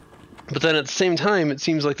 But then at the same time, it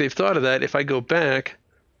seems like they've thought of that if I go back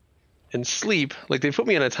and sleep, like they put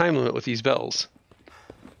me on a time limit with these bells.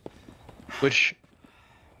 Which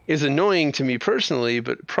is annoying to me personally,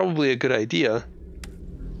 but probably a good idea.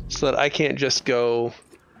 So that I can't just go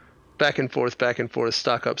back and forth,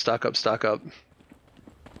 stock up, stock up, stock up,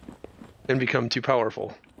 and become too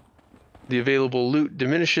powerful. The available loot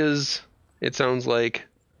diminishes, it sounds like.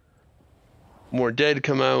 More dead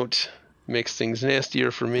come out, makes things nastier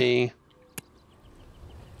for me.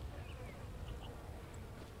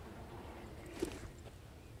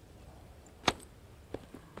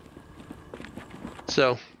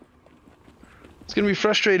 So, it's going to be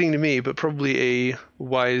frustrating to me, but probably a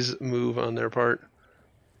wise move on their part.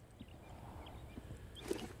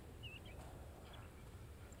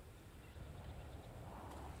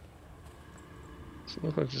 So it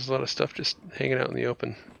looks like there's a lot of stuff just hanging out in the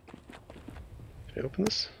open. Can I open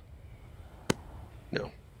this?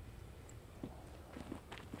 No.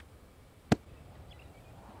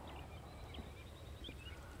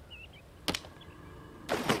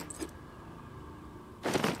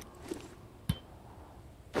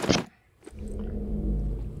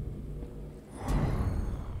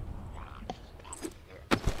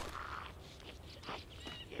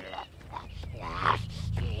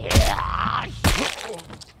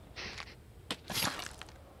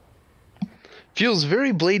 Feels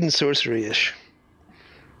very Blade and Sorcery-ish.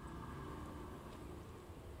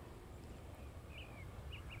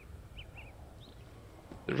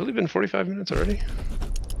 Has it really been 45 minutes already?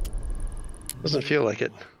 Doesn't feel like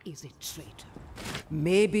it. Is a traitor.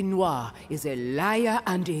 Maybe Noir is a liar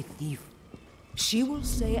and a thief. She will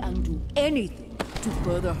say and do anything to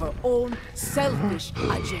further her own selfish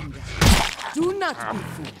agenda. Do not be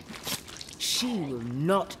fooled. She will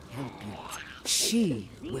not help you. She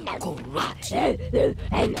will corrupt you.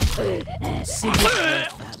 Consider her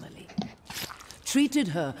family. Treated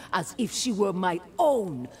her as if she were my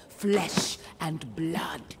own flesh and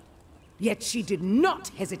blood. Yet she did not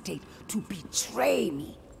hesitate to betray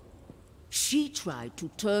me. She tried to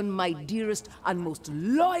turn my dearest and most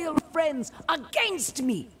loyal friends against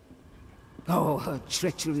me. Oh, her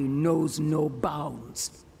treachery knows no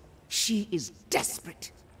bounds. She is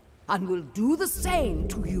desperate and will do the same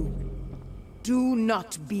to you. Do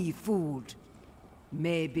not be fooled.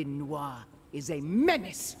 Maybe Noir is a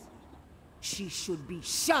menace. She should be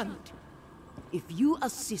shunned. If you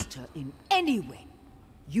assist her in any way,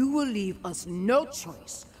 you will leave us no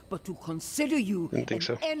choice but to consider you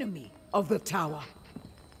an enemy of the tower.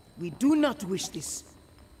 We do not wish this.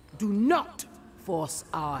 Do not force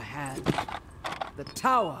our hand. The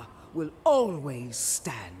tower will always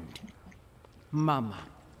stand. Mama.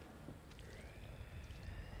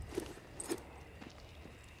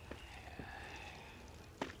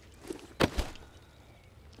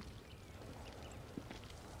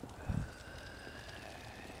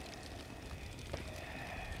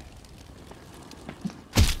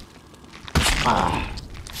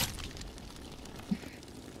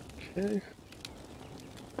 Okay.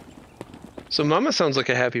 So Mama sounds like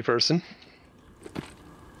a happy person.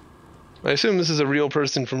 I assume this is a real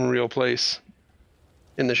person from a real place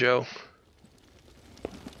in the show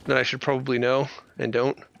that I should probably know and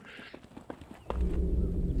don't.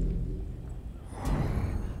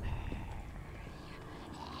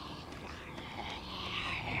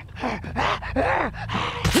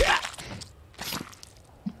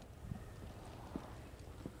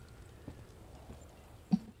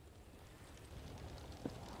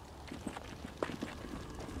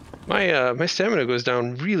 My stamina goes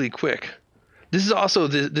down really quick. This is also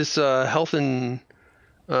this health and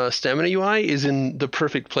stamina UI is in the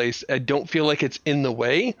perfect place. I don't feel like it's in the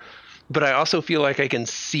way, but I also feel like I can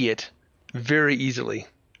see it very easily.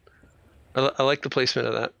 I like the placement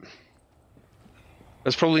of that.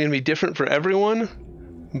 That's probably gonna be different for everyone,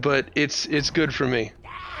 but it's good for me.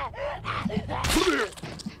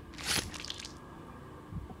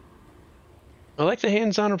 I like the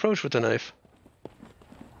hands-on approach with the knife.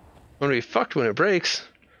 I'm gonna be fucked when it breaks.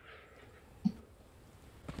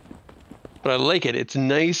 But I like it. It's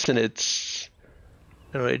nice and it's,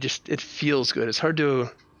 I don't know, it feels good. It's hard to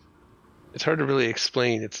really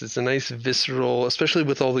explain. It's a nice visceral, especially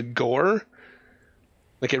with all the gore.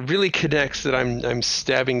 Like, it really connects that I'm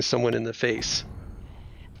stabbing someone in the face.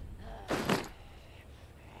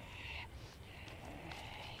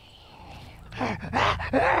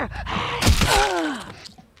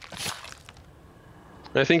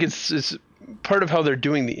 I think it's part of how they're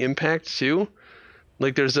doing the impact too.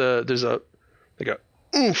 Like there's a like a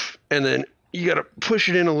oomph, and then you gotta push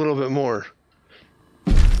it in a little bit more.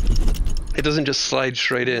 It doesn't just slide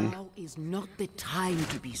straight in. Now is not the time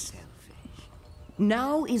to be selfish.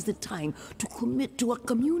 Now is the time to commit to a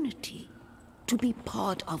community, to be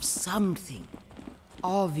part of something.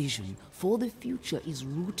 Our vision for the future is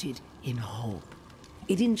rooted in hope.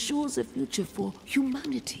 It ensures a future for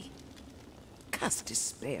humanity. Cast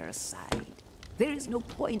despair aside. There is no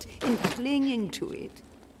point in clinging to it.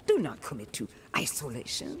 Do not commit to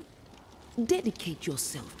isolation. Dedicate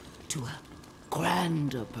yourself to a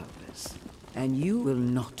grander purpose, and you will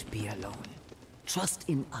not be alone. Trust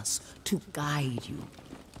in us to guide you,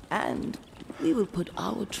 and we will put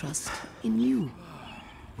our trust in you.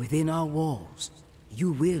 Within our walls,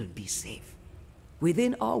 you will be safe.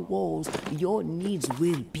 Within our walls, your needs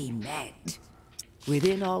will be met.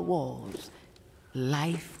 Within our walls,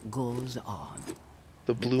 life goes on.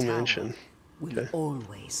 The Blue Mansion will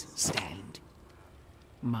always stand.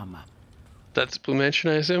 Mama. That's Blue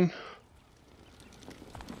Mansion, I assume?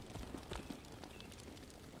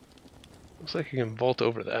 Looks like you can vault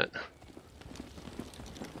over that.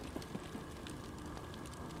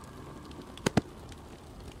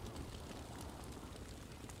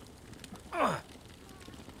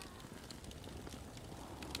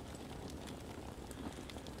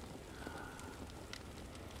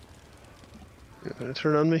 You're gonna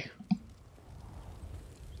turn on me?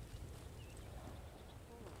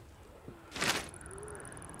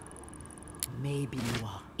 Maybe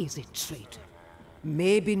Noir is a traitor.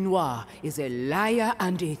 Maybe Noir is a liar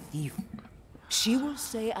and a thief. She will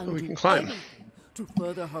say and do anything to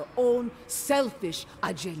further her own selfish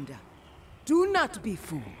agenda. Do not be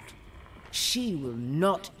fooled. She will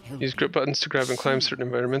not help. Use grip buttons to grab and climb certain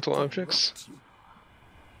environmental objects.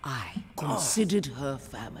 I considered her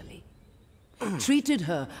family. Treated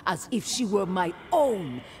her as if she were my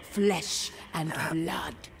own flesh and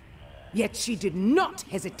blood. Yet she did not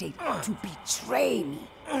hesitate to betray me.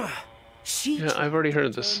 Yeah, I've already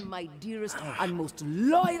heard this. My dearest and most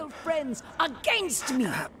loyal friends against me.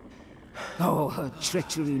 Oh, her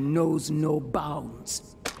treachery knows no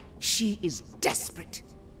bounds. She is desperate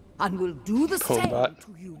and will do the same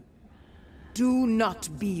to you. Do not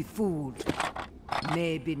be fooled.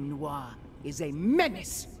 Maybe Noir is a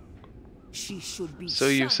menace. She should be So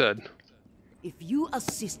you've said. If you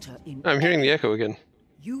assist her in I'm hearing the echo again.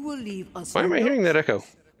 you will leave us Why am I no hearing that choice echo?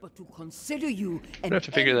 but to consider you an I have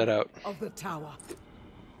to figure that enemy out. of the tower.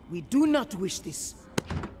 We do not wish this.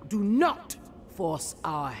 Do not force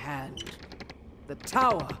our hand. The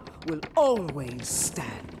tower will always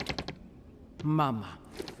stand. Mama.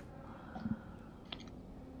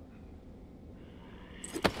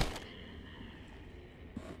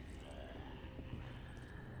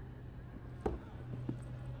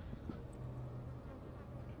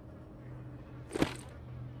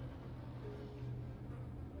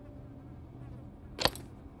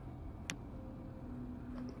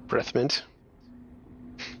 Breath mint.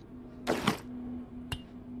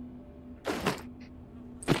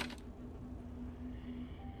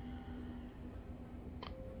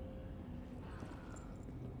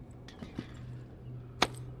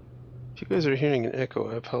 If you guys are hearing an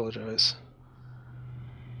echo, I apologize.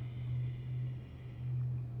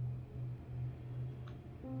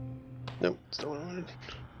 Nope, that's not what I wanted.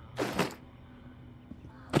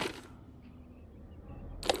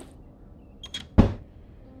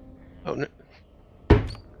 Oh no.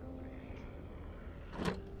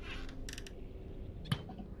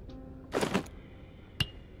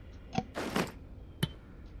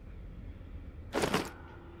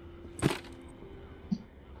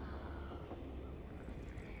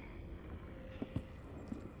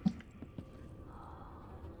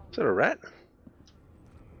 Is that a rat?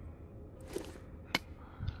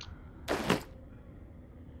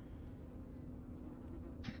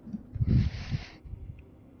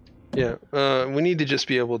 Yeah, we need to just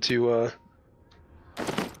be able to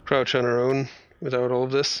crouch on our own without all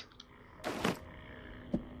of this.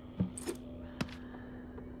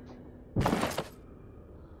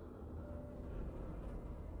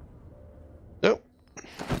 Nope.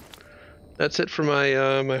 That's it for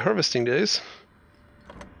my my harvesting days.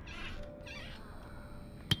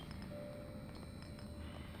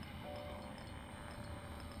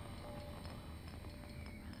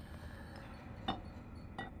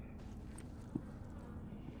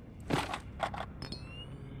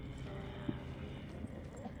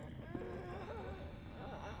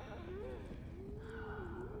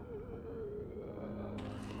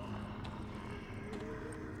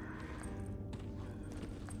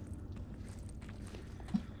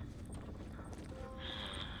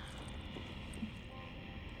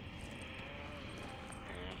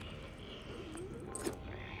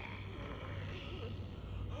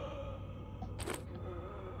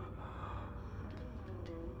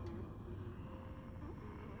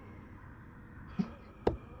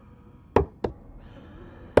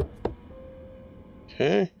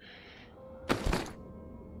 Okay.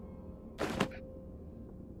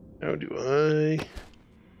 How do I...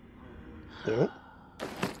 No.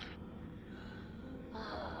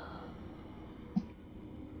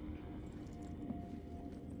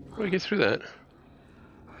 How do I get through that?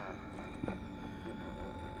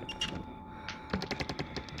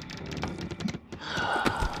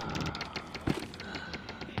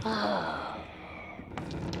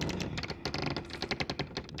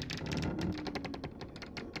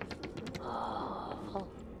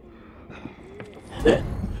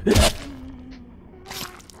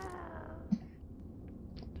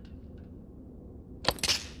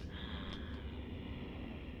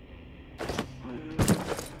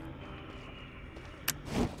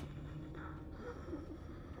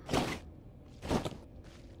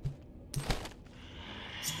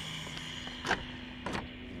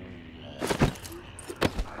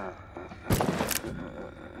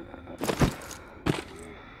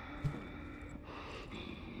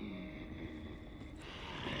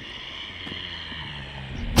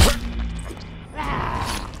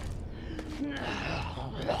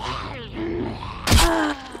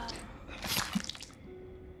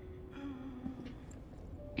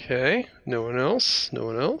 Okay, no one else, no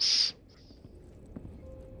one else.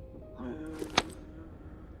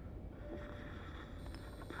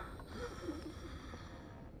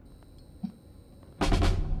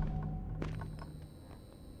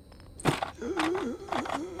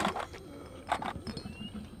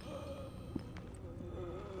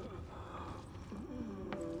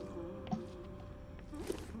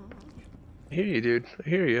 I hear you, dude. I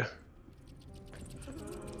hear you.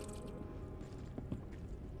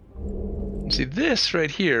 See, this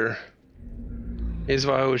right here is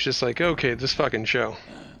why I was just like, okay, this fucking show.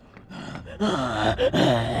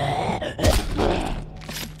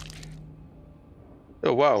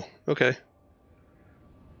 Oh, wow. Okay.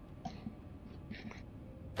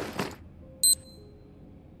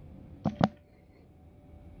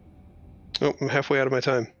 Oh, I'm halfway out of my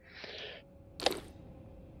time.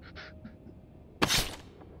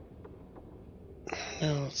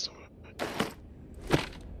 No, that's not...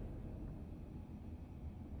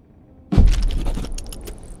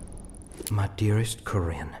 My dearest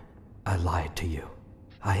Corinne, I lied to you.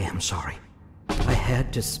 I am sorry. I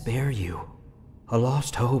had to spare you. A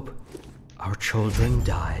lost hope. Our children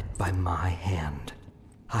died by my hand.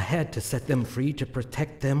 I had to set them free to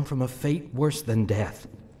protect them from a fate worse than death.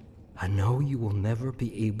 I know you will never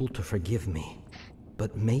be able to forgive me,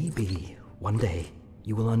 but maybe one day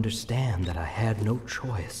you will understand that I had no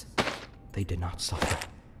choice. They did not suffer.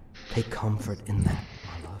 Take comfort in that,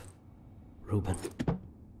 my love. Reuben.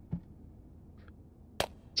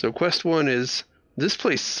 So quest 1 is, this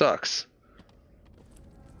place sucks.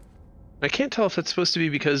 I can't tell if that's supposed to be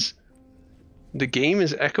because the game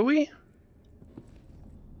is echoey,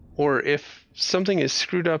 or if something is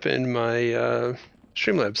screwed up in my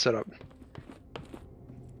Streamlabs setup.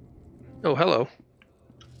 Oh, hello.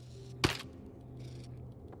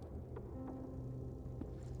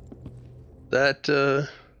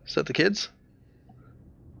 Is that the kids?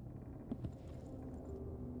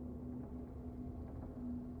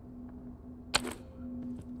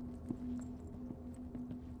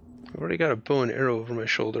 I've already got a bow and arrow over my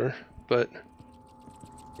shoulder, but,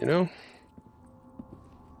 you know,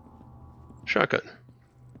 shotgun.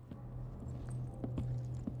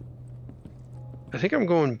 I think I'm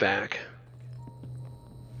going back.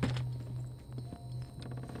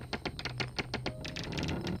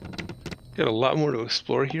 Got a lot more to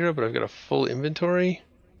explore here, but I've got a full inventory.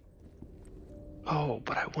 Oh,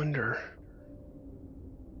 but I wonder...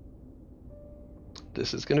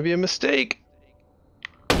 This is going to be a mistake!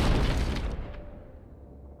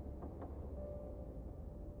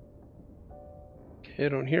 Okay, I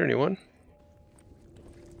don't hear anyone.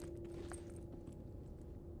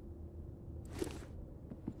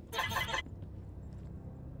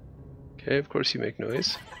 Okay, of course you make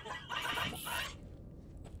noise.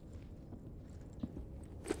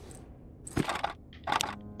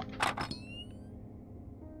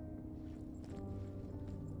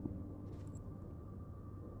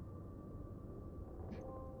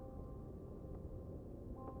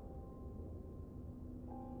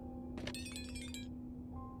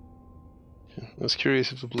 I was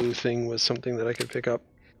curious if the blue thing was something that I could pick up.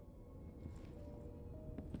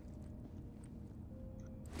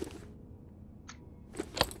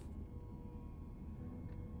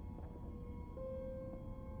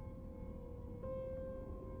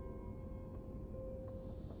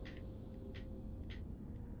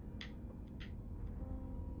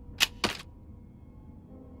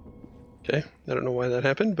 Okay, I don't know why that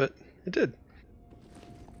happened, but it did.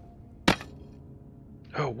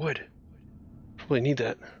 Oh, wood. Probably need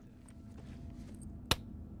that.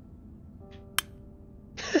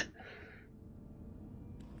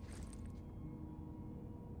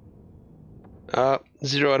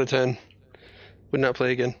 0 out of 10. Would not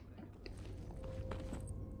play again.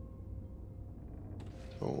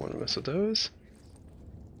 Don't want to mess with those.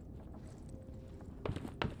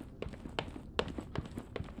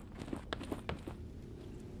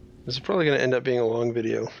 This is probably going to end up being a long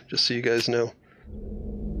video, just so you guys know.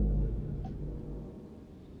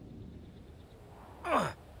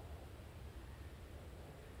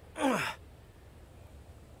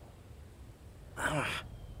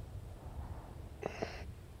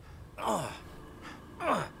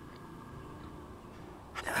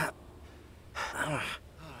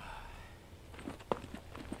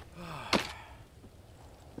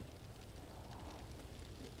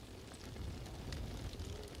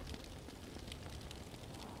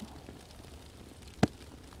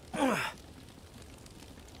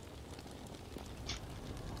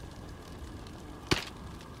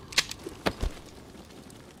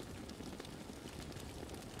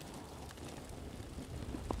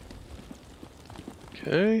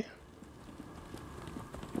 Okay.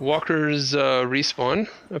 Walkers respawn,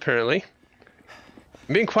 apparently.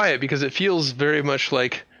 I'm being quiet because it feels very much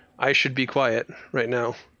like I should be quiet right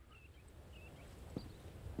now.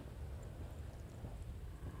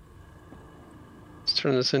 Let's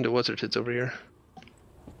turn this into what's-her-tits over here.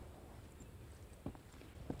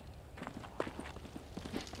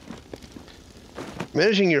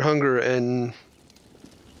 Managing your hunger and...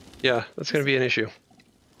 yeah, that's going to be an issue.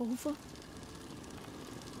 Over?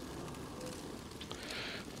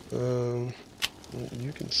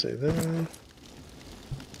 You can say that.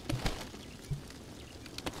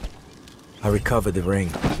 I recovered the ring.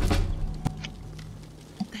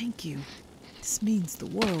 Thank you. This means the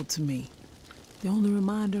world to me. The only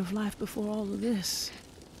reminder of life before all of this.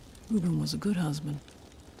 Reuben was a good husband.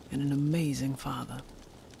 and an amazing father.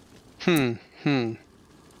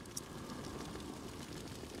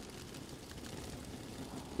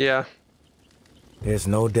 Yeah. There's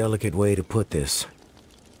no delicate way to put this.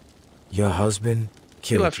 Your husband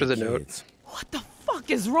killed left her your the note. kids. What the fuck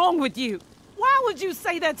is wrong with you? Why would you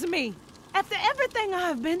say that to me? After everything I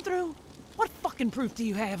have been through? What fucking proof do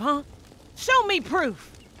you have, huh? Show me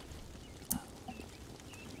proof!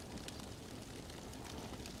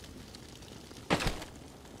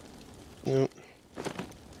 Nope.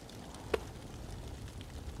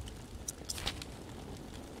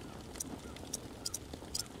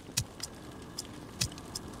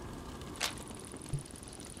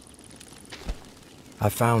 I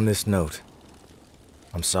found this note.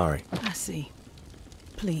 I'm sorry. I see.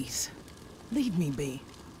 Please, leave me be.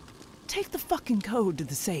 Take the fucking code to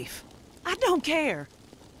the safe. I don't care.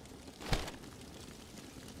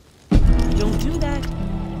 Don't do that.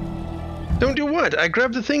 Don't do what? I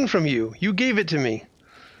grabbed the thing from you. You gave it to me.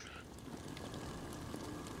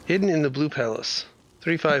 Hidden in the Blue Palace.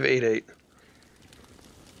 3588.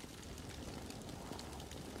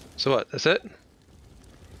 So what? That's it?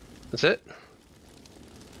 That's it?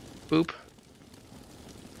 Boop.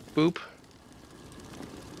 Boop.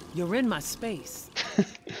 You're in my space.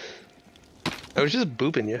 I was just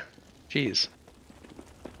booping you. Jeez.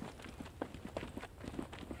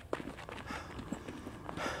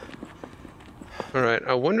 Alright,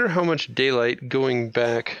 I wonder how much daylight going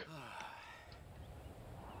back.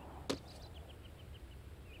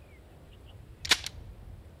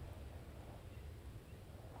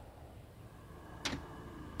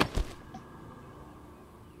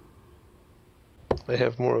 I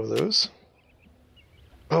have more of those.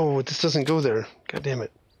 Oh, this doesn't go there. God damn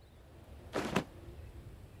it.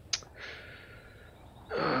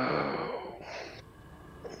 Oh.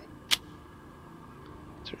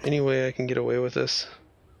 Is there any way I can get away with this?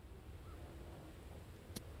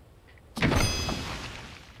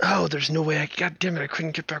 Oh, there's no way. God damn it, I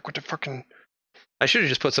couldn't get back with the fucking... I should have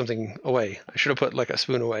just put something away. I should have put like a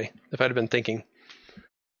spoon away if I'd have been thinking.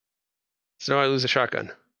 So now I lose a shotgun.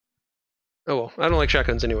 Oh well, I don't like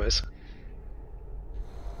shotguns anyways.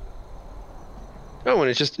 Oh, and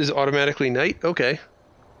it just is automatically night? Okay.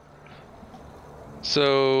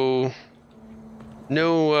 So...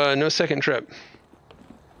 no second trip.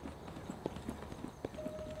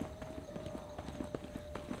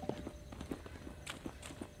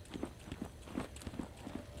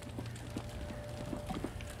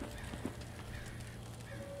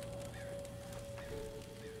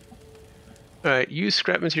 Alright, use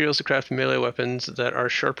scrap materials to craft melee weapons that are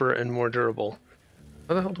sharper and more durable.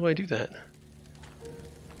 How the hell do I do that?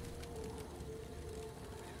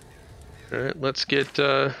 Alright, let's get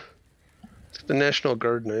the National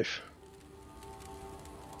Guard knife.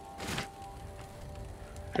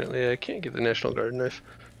 Apparently I can't get the National Guard knife.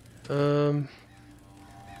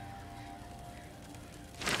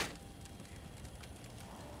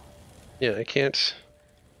 Yeah, I can't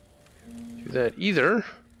do that either.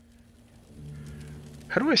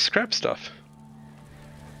 How do I scrap stuff?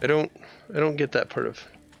 I don't get that part of...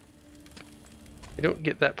 I don't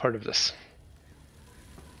get that part of this.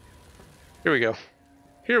 Here we go.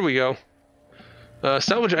 Here we go.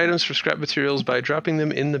 Salvage items for scrap materials by dropping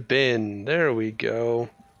them in the bin. There we go.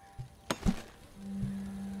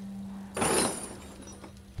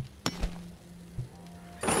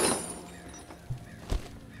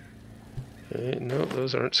 Okay, no,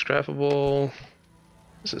 those aren't scrappable.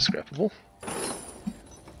 This is scrappable.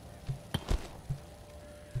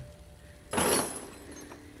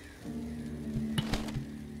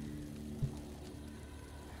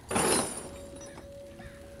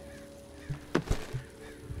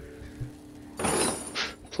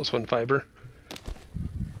 +1 fiber.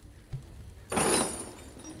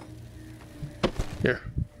 Here.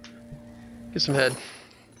 Get some head.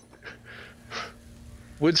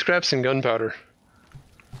 Wood scraps and gunpowder.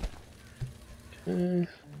 Okay.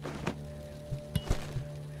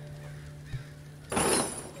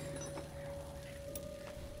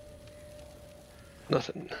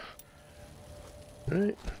 Nothing.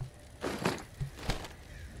 Alright.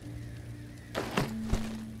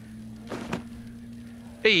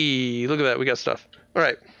 Hey, look at that, we got stuff.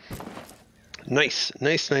 Alright. Nice.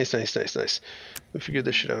 We figured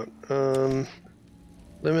this shit out.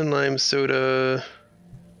 Lemon lime soda.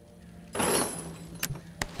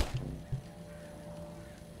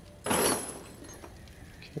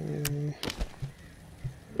 Okay.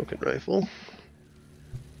 Broken rifle.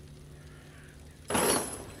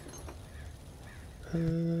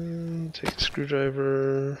 Take a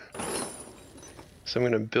screwdriver. So I'm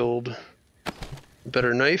gonna build a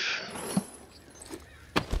better knife.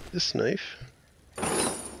 this knife.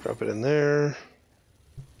 Drop it in there.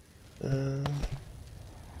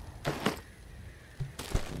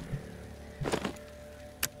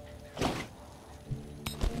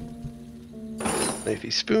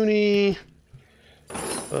 Knifey spoony.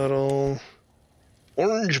 Bottle.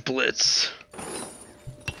 Orange Blitz.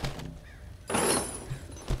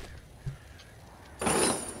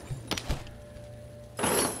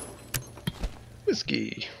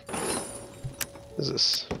 Whiskey. What is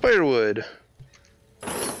this? Firewood.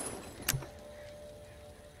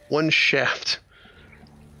 One shaft.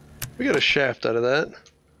 We got a shaft out of that.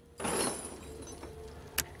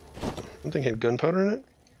 Something had gunpowder in it.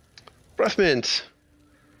 Breath mint.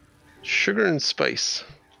 Sugar and spice.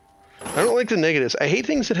 I don't like the negatives. I hate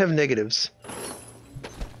things that have negatives.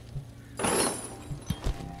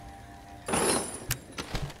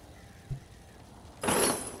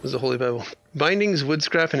 This is a holy Bible. Bindings, wood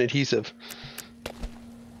scrap, and adhesive.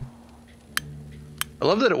 I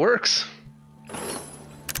love that it works.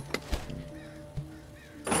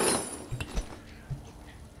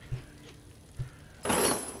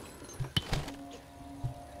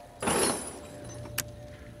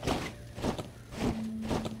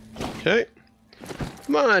 Okay.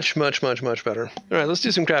 Much, much, much, much better. Alright, let's do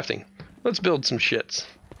some crafting. Let's build some shits.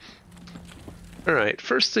 Alright,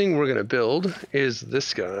 first thing we're gonna build is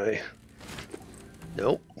this guy.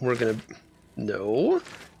 Nope, we're gonna... No.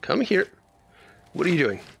 Come here. What are you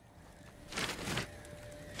doing?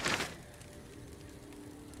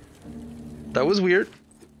 That was weird.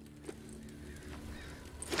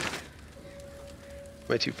 Am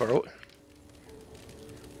I too far away?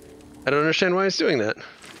 I don't understand why it's doing that.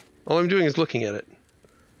 All I'm doing is looking at it.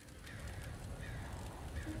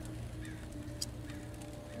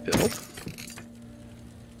 Build.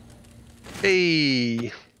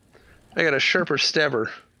 Hey! I got a sharper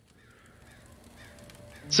stabber.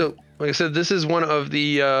 So, like I said, this is one of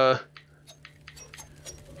the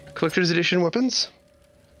collector's edition weapons.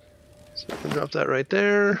 So I'm gonna drop that right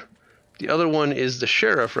there. The other one is the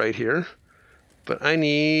sheriff right here. But I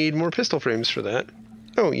need more pistol frames for that.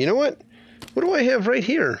 Oh, you know what? What do I have right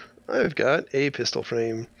here? I've got a pistol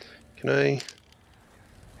frame. Can I...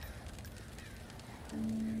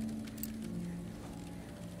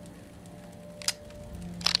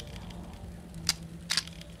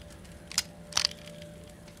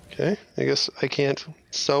 Okay, I guess I can't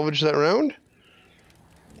salvage that round.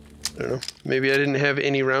 I don't know. Maybe I didn't have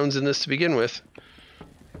any rounds in this to begin with.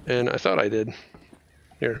 And I thought I did.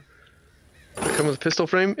 Here. Does it come with a pistol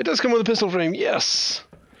frame? It does come with a pistol frame! Yes!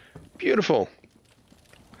 Beautiful.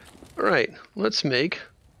 Alright, let's make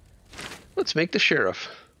the sheriff.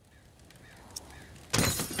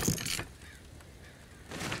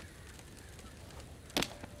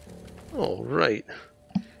 Alright.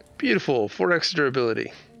 Beautiful. 4x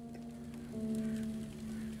durability.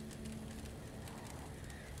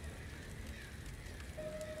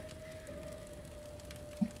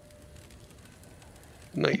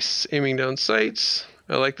 Nice. Aiming down sights.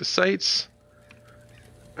 I like the sights.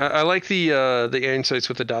 I like the iron sights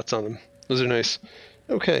with the dots on them. Those are nice.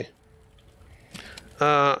 Okay.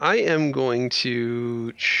 I am going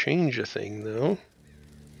to change a thing, though.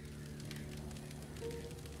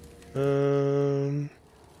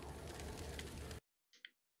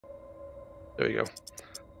 There we go.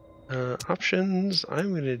 Options.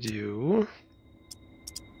 I'm gonna do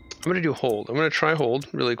hold. I'm gonna try hold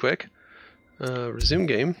really quick. Resume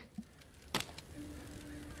game.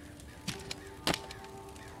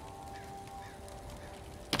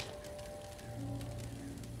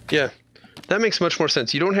 Yeah, that makes much more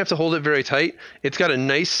sense. You don't have to hold it very tight. It's got a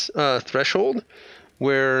nice threshold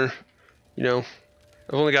where, you know,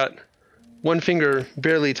 I've only got one finger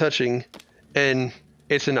barely touching, and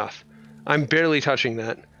it's enough. I'm barely touching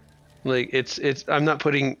that. Like I'm not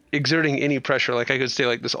exerting any pressure. Like I could stay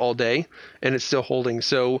like this all day, and it's still holding.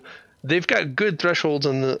 So they've got good thresholds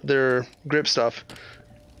on their grip stuff,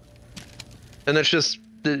 and that's just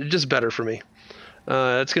better for me.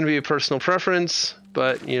 It's going to be a personal preference,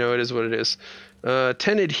 but you know, it is what it is. 10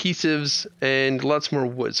 adhesives and lots more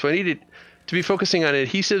wood. So I needed to be focusing on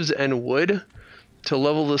adhesives and wood to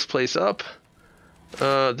level this place up.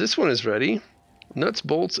 This one is ready. Nuts,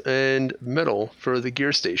 bolts, and metal for the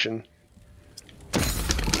gear station.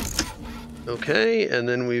 Okay, and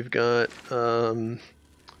then we've got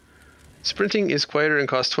sprinting is quieter and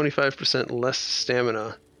costs 25% less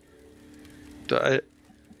stamina.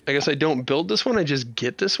 I guess I don't build this one, I just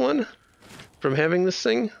get this one from having this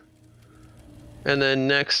thing. And then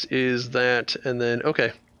next is that, and then,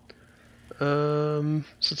 okay. So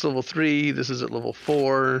it's level 3, this is at level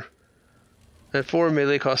 4. At 4,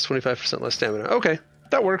 melee costs 25% less stamina. Okay,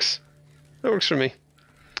 that works. That works for me.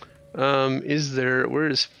 Where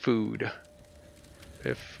is food? I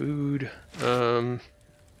have food.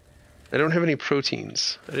 I don't have any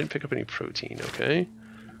proteins. I didn't pick up any protein, okay.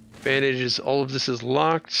 Bandages, all of this is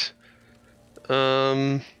locked.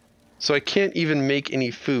 So I can't even make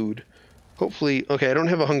any food. Hopefully, okay, I don't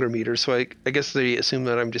have a hunger meter, so I guess they assume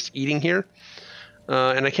that I'm just eating here.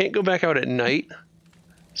 And I can't go back out at night.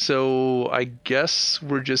 So I guess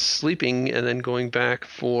we're just sleeping and then going back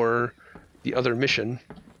for the other mission.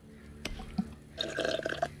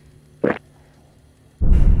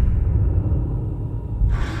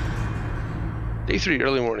 Day 3,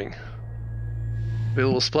 early morning.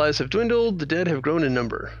 Available supplies have dwindled, the dead have grown in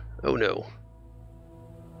number. Oh no.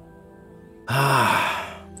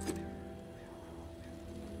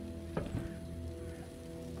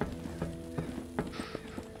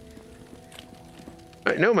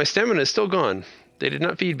 Alright, no, my stamina is still gone. They did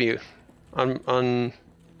not feed me. The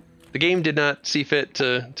game did not see fit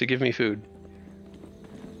to give me food.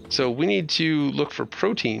 So we need to look for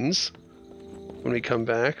proteins when we come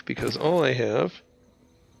back, because all I have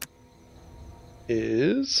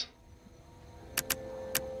is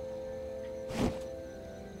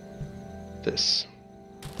this,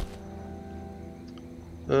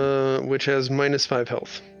 which has -5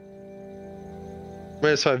 health,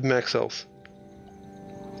 -5 max health.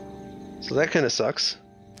 So that kind of sucks.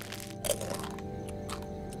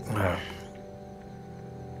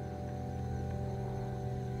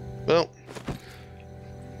 Well,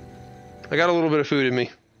 I got a little bit of food in me.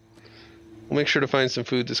 We'll make sure to find some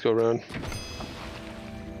food this go around.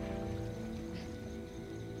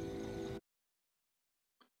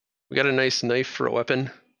 We got a nice knife for a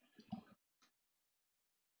weapon.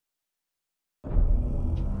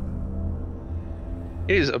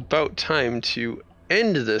 It is about time to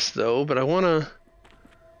end this though, but I wanna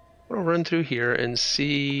run through here and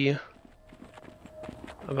see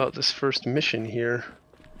about this first mission here.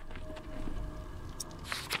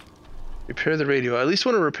 Repair the radio. I at least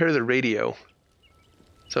want to repair the radio.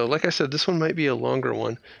 So, like I said, this one might be a longer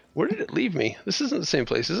one. Where did it leave me? This isn't the same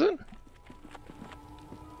place, is it?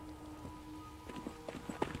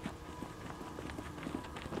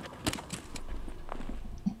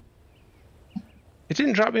 It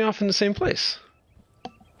didn't drop me off in the same place.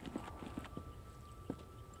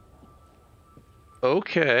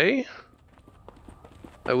 Okay.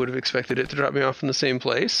 I would have expected it to drop me off in the same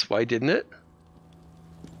place. Why didn't it?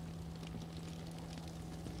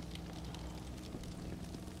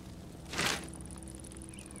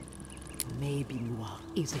 Maybe Noir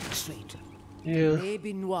is a traitor. Yeah.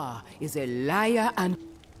 Maybe Noir is a liar and...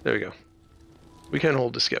 There we go. We can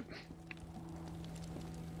hold the skip.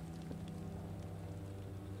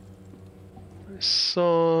 I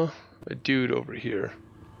saw a dude over here.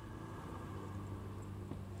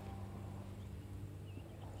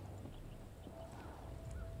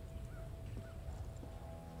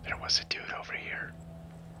 There was a dude over here.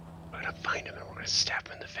 We're gonna find him and we're gonna stab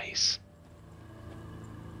him in the face.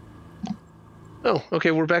 Oh, okay,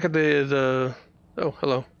 we're back at the... Oh,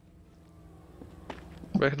 hello.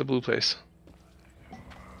 We're back at the blue place.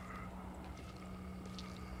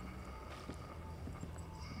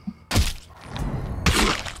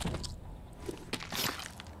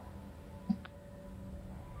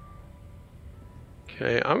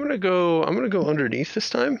 Okay, I'm gonna go underneath this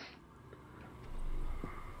time.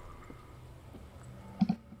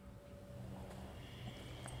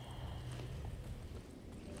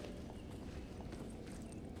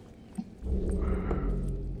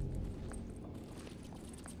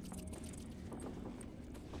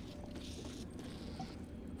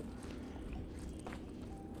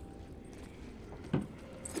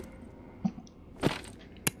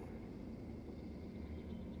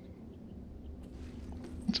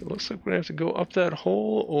 So it looks like we're gonna have to go up that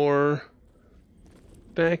hole or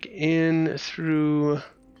back in through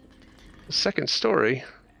the second story.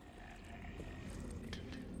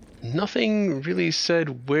 Nothing really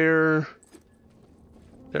said where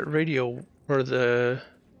that radio or the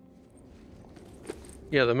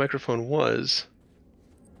microphone was.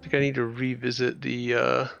 I think I need to revisit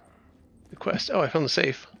the quest. Oh, I found the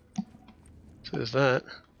safe. So there's that.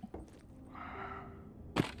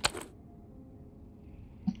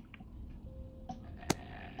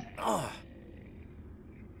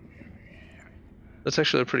 That's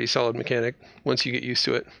actually a pretty solid mechanic once you get used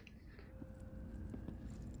to it.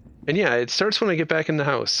 And yeah, it starts when I get back in the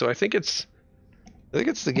house, so I think it's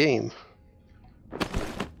the game.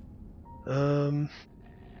 So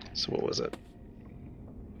what was it?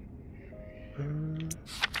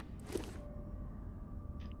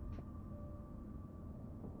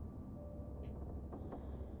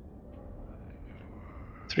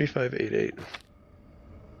 3588.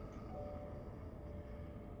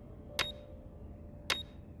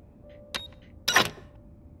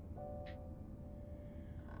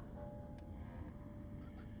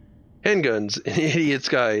 Handguns, an idiot's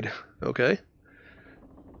guide. Okay.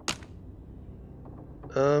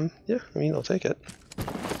 Yeah, I mean, I'll take it.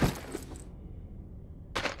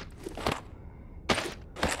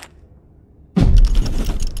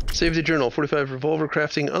 Save the journal, 45 revolver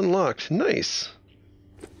crafting unlocked. Nice.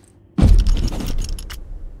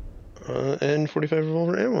 And 45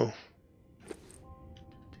 revolver ammo.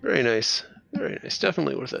 Very nice. Very nice.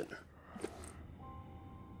 Definitely worth it.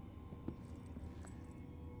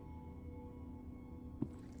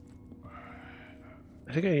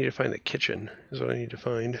 I think I need to find the kitchen, is what I need to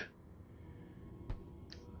find.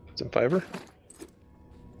 Some fiber?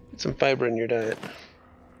 Get some fiber in your diet.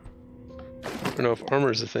 I don't know if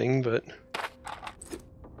armor's a thing, but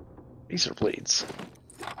these are blades.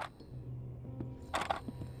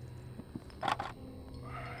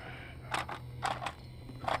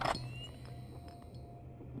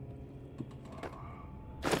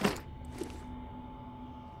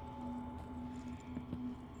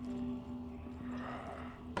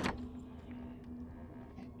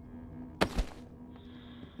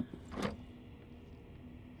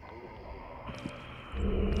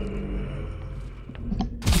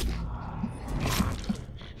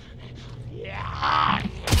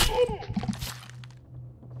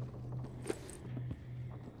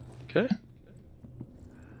 Okay.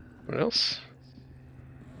 What else?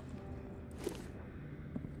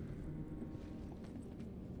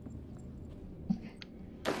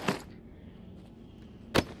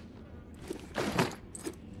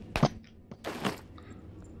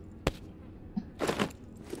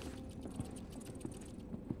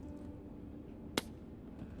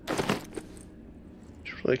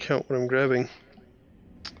 Should really count what I'm grabbing.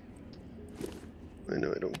 I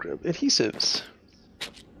know I don't grab adhesives.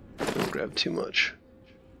 Don't grab too much.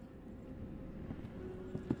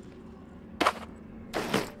 There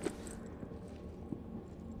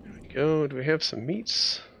we go. Do we have some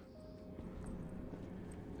meats?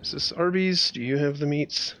 Is this Arby's? Do you have the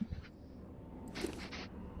meats?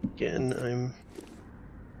 Again, I'm...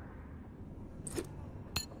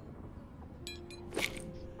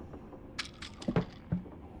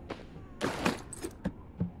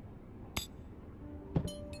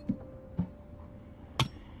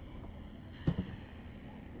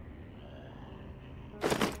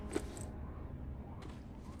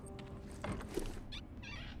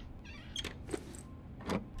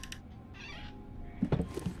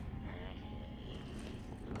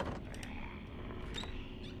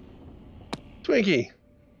 Twinkie!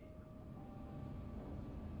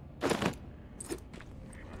 I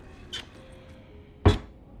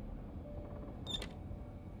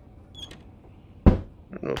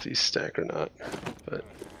don't know if these stack or not, but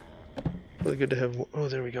really good to have. Oh,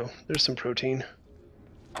 there we go. There's some protein.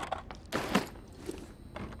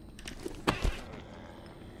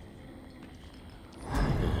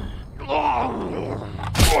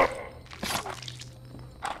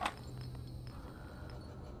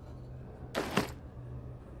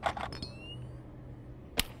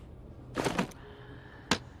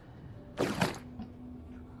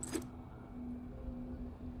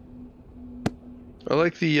 I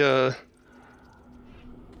like the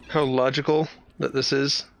how logical that this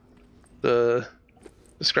is, the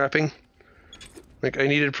scrapping. Like, I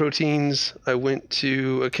needed proteins, I went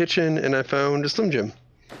to a kitchen and I found a Slim Jim.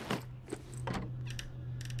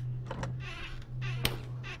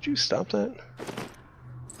 Did you stop that?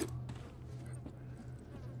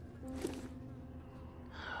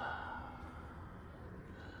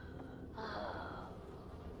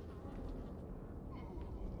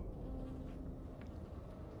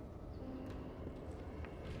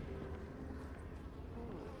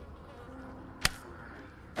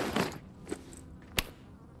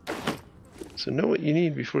 So know what you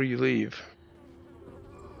need before you leave.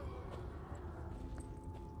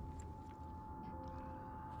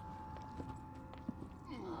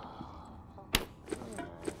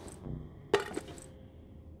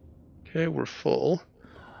 Okay, we're full.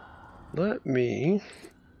 Let me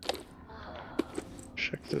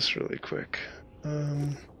check this really quick.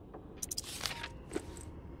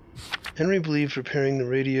 Henry believed repairing the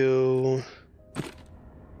radio...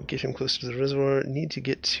 Get him close to the reservoir. Need to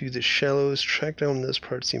get to the shallows. Track down those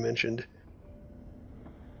parts he mentioned.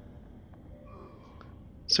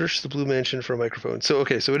 Search the Blue Mansion for a microphone. So,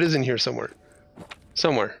 okay, so it is in here somewhere.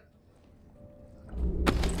 Somewhere.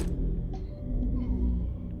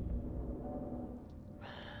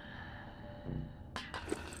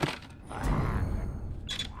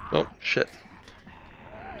 Oh, shit.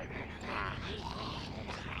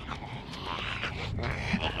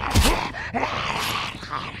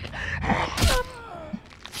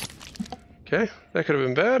 Okay, that could have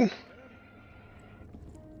been bad.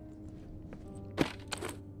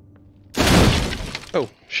 Oh,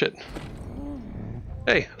 shit.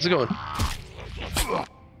 Hey, how's it going?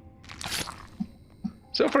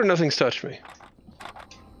 So far, nothing's touched me.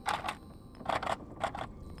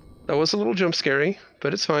 That was a little jump scary,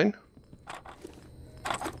 but it's fine.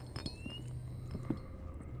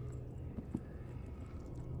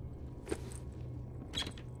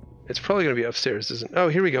 It's probably going to be upstairs, isn't it? Oh,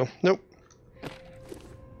 here we go. Nope.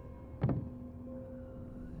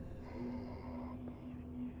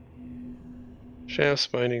 Shafts,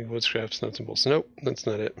 binding, wood scraps, nuts and bolts. Nope, that's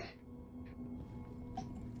not it.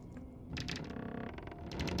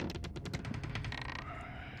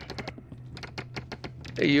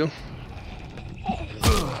 Hey, you.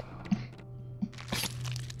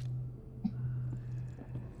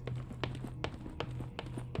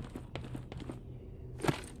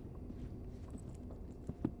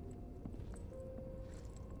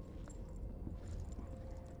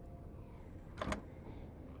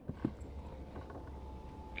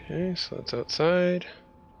 Okay, so that's outside.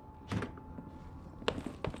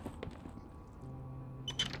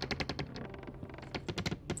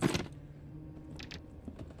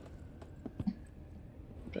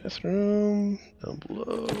 Bathroom, down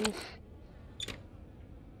below.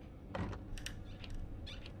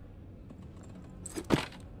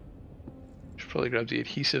 Should probably grab the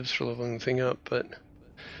adhesives for leveling the thing up, but...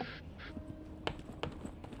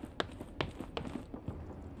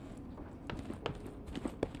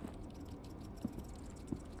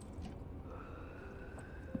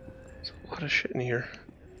 there's a lot of shit in here.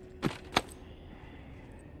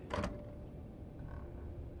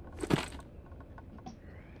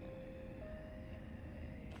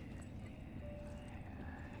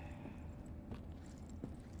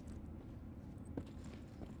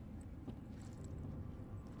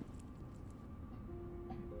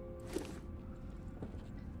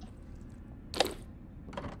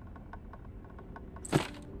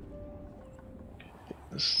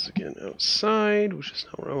 This is again outside, which is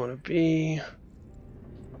not where I want to be.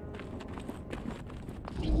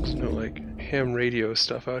 There's no like ham radio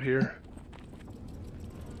stuff out here.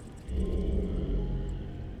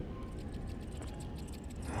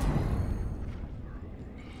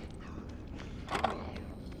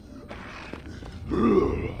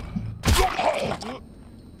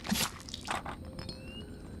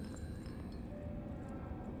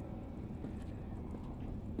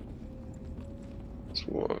 Let's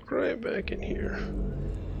walk right back in here.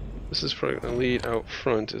 This is probably going to lead out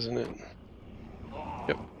front, isn't it?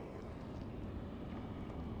 Yep.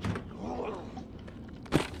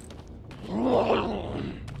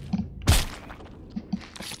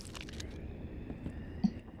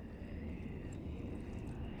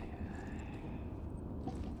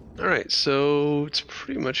 Alright, so it's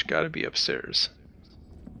pretty much got to be upstairs.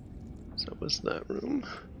 So that was that room.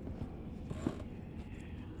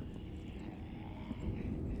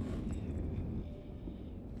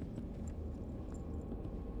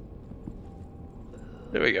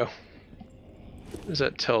 There we go. There's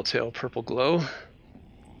that telltale purple glow.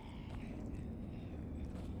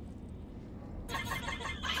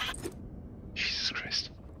 Jesus Christ.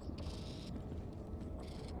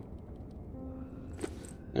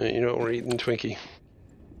 You know what, we're eating Twinkie.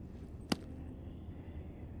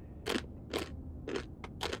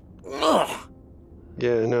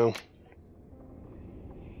 Yeah, no.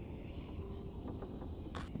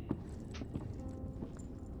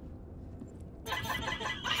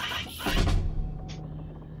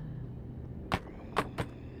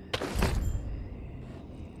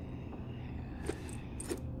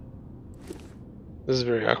 This is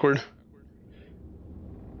very awkward. I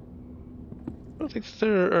don't think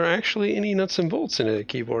there are actually any nuts and bolts in a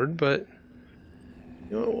keyboard, but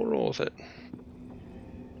you know what, we'll roll with it.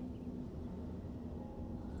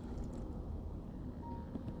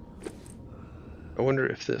 I wonder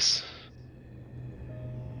if this...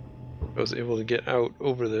 I was able to get out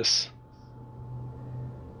over this.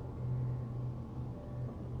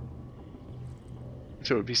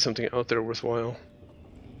 There would be something out there worthwhile.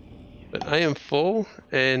 But I am full,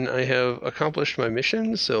 and I have accomplished my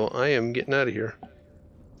mission, so I am getting out of here.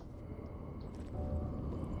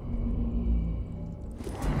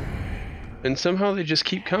 And somehow they just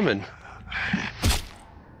keep coming.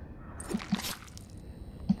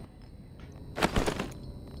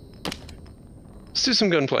 Let's do some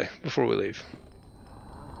gunplay before we leave.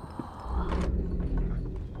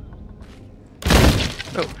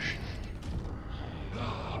 Oh,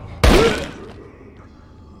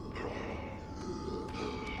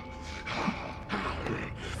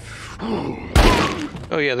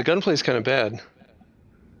 Oh yeah, the gunplay's kind of bad.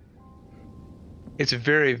 It's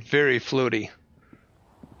very, very floaty.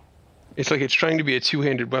 It's like it's trying to be a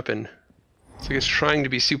two-handed weapon. It's like it's trying to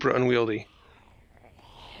be super unwieldy.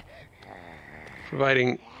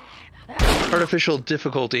 Providing artificial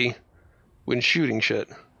difficulty when shooting shit.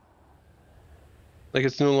 Like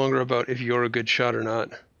it's no longer about if you're a good shot or not.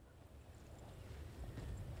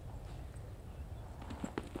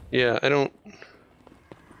 Yeah, I don't...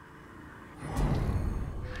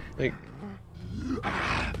 Like...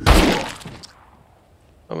 How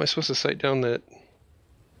am I supposed to sight down that...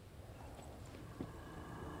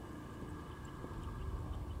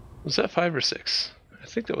 Was that 5 or 6? I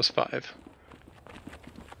think that was 5.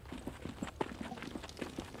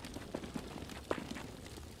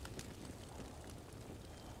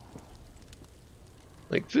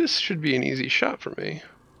 Like, this should be an easy shot for me.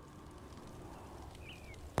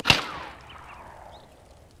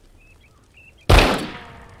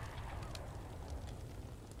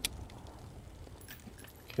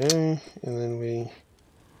 Okay, and then we...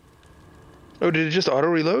 Oh, did it just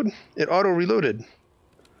auto-reload? It auto-reloaded.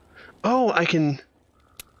 Oh, I can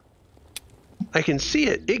see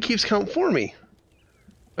it. It keeps count for me.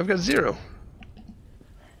 I've got 0.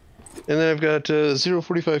 And then I've got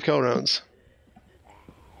 0.45 cal rounds.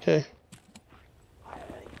 Okay.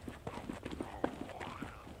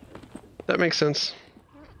 That makes sense.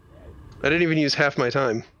 I didn't even use half my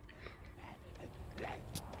time.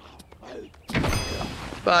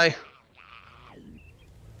 Bye.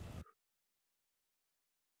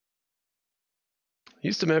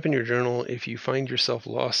 Use the map in your journal if you find yourself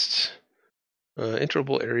lost.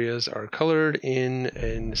 Enterable areas are colored in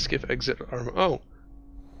and skip exit arm. Oh,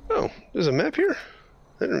 there's a map here?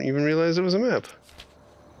 I didn't even realize there was a map.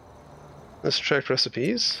 Let's track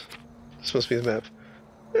recipes. This must be the map.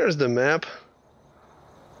 There's the map.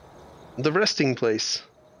 The resting place.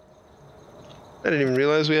 I didn't even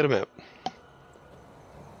realize we had a map.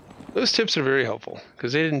 Those tips are very helpful,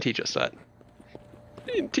 because they didn't teach us that.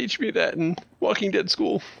 They didn't teach me that in Walking Dead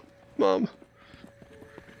school, Mom.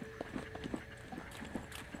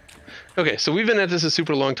 Okay, so we've been at this a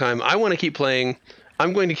super long time. I want to keep playing.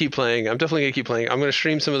 I'm going to keep playing. I'm definitely going to keep playing. I'm going to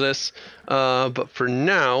stream some of this. But for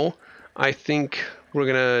now, I think we're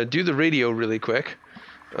going to do the radio really quick.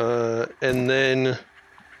 And then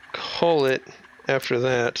call it after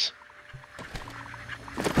that.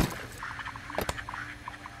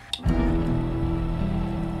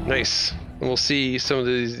 Nice. And we'll see some of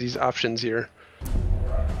these options here.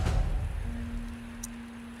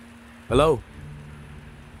 Hello?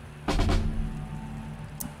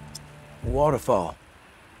 Waterfall.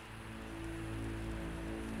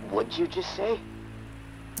 What'd you just say?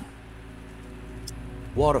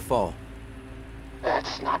 Waterfall.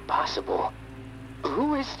 That's not possible.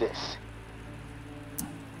 Who is this?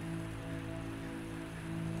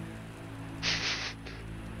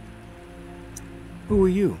 Who are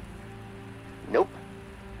you? Nope.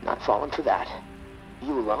 Not falling for that.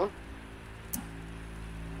 You alone?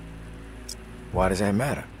 Why does that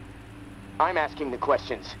matter? I'm asking the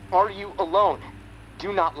questions. Are you alone?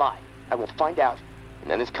 Do not lie. I will find out, and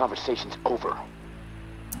then this conversation's over.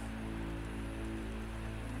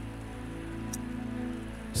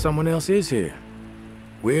 Someone else is here.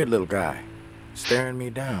 Weird little guy. Staring me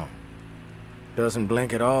down. Doesn't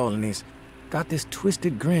blink at all, and he's got this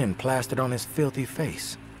twisted grin plastered on his filthy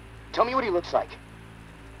face. Tell me what he looks like.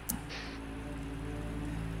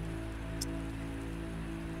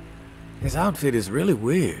 His outfit is really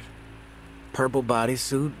weird. Purple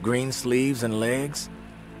bodysuit, green sleeves and legs.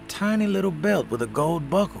 Tiny little belt with a gold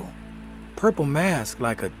buckle. Purple mask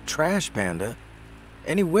like a trash panda.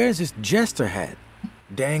 And he wears this jester hat.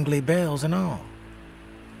 Dangly bells and all.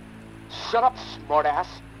 Shut up, smartass.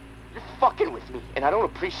 You're fucking with me, and I don't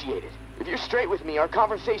appreciate it. If you're straight with me, our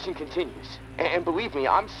conversation continues. And believe me,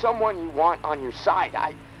 I'm someone you want on your side.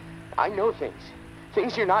 I know things.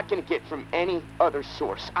 Things you're not gonna get from any other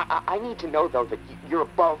source. I need to know, though, that you're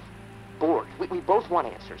above board. We both want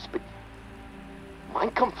answers, but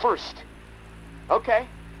mine come first. Okay,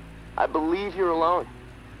 I believe you're alone,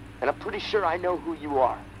 and I'm pretty sure I know who you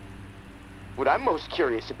are. What I'm most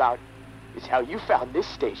curious about is how you found this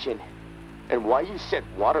station and why you said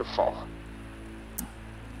waterfall.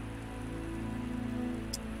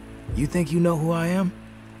 You think you know who I am?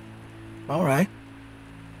 All right.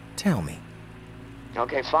 Tell me.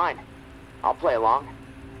 Okay, fine. I'll play along.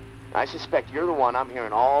 I suspect you're the one I'm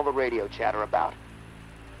hearing all the radio chatter about.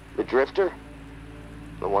 The drifter?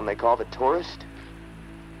 The one they call the tourist?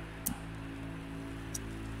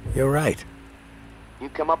 You're right. You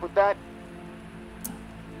come up with that?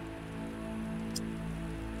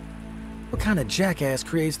 What kind of jackass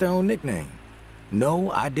creates their own nickname? No,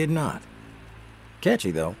 I did not.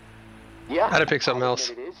 Catchy, though. Yeah. Gotta pick something I'll else.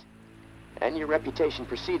 admit it is. And your reputation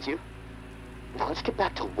precedes you. Now let's get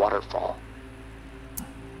back to Waterfall.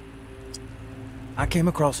 I came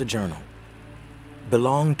across a journal.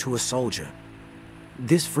 Belonged to a soldier.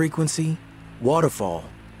 This frequency, Waterfall,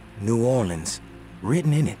 New Orleans,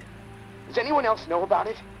 written in it. Does anyone else know about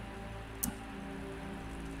it?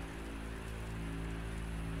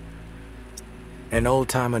 An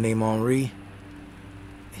old-timer named Henri.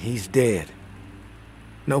 He's dead.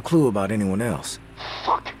 No clue about anyone else.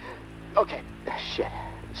 Fuck. Okay. Shit.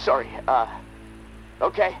 Sorry.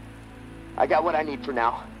 Okay. I got what I need for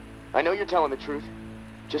now. I know you're telling the truth.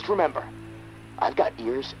 Just remember, I've got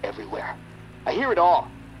ears everywhere. I hear it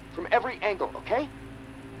all. From every angle, okay?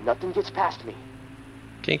 Nothing gets past me.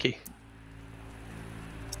 Kinky.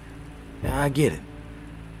 Yeah, I get it.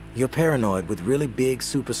 You're paranoid with really big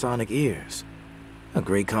supersonic ears. A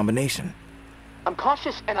great combination. I'm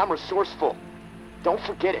cautious and I'm resourceful. Don't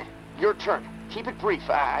forget it. Your turn. Keep it brief.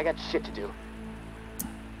 I got shit to do.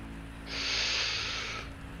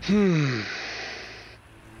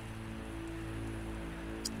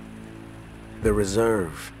 The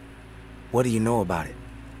Reserve. What do you know about it?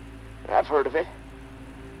 I've heard of it.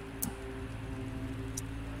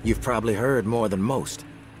 You've probably heard more than most.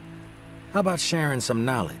 How about sharing some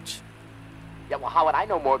knowledge? Yeah, well, how would I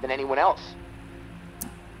know more than anyone else?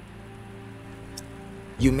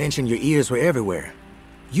 You mentioned your ears were everywhere.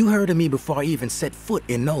 You heard of me before I even set foot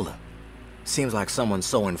in NOLA. Seems like someone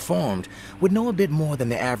so informed would know a bit more than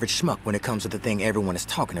the average schmuck when it comes to the thing everyone is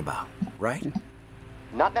talking about, right?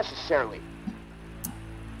 Not necessarily.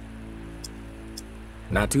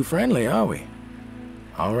 Not too friendly, are we?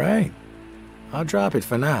 All right. I'll drop it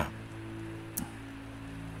for now.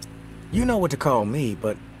 You know what to call me,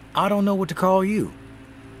 but I don't know what to call you.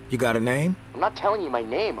 You got a name? I'm not telling you my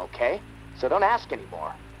name, okay? So don't ask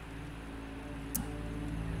anymore.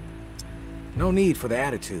 No need for the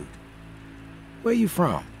attitude. Where you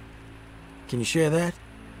from? Can you share that?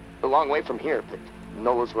 A long way from here, but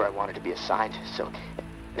NOLA's where I wanted to be assigned, so...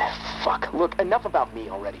 Fuck, look, enough about me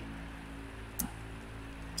already.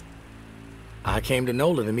 I came to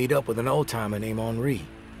NOLA to meet up with an old-timer named Henri.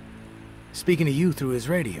 Speaking to you through his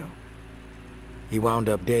radio. He wound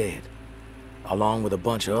up dead, along with a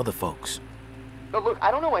bunch of other folks. No, look,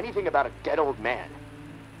 I don't know anything about a dead old man.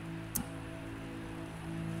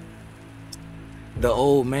 The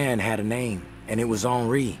old man had a name, and it was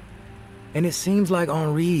Henri. And it seems like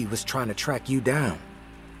Henri was trying to track you down.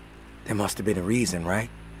 There must have been a reason, right?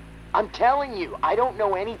 I'm telling you, I don't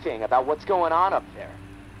know anything about what's going on up there.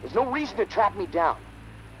 There's no reason to track me down.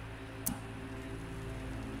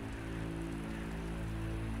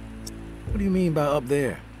 What do you mean by up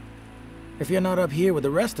there? If you're not up here with the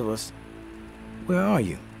rest of us, where are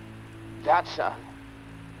you? That's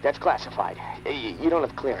classified. You don't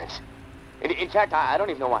have clearance. In fact, I don't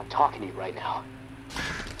even know why I'm talking to you right now.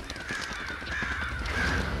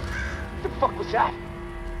 The fuck was that?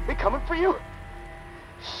 They coming for you?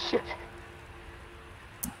 Shit.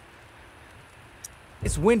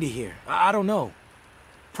 It's windy here. I don't know.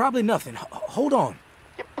 Probably nothing. Hold on.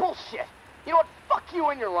 You bullshit. You know what? Fuck you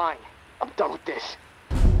and your line. I'm done with this.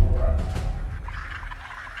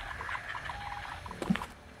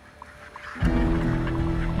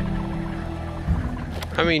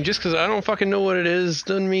 I mean, just because I don't fucking know what it is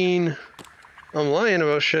doesn't mean I'm lying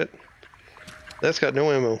about shit. That's got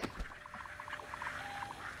no ammo.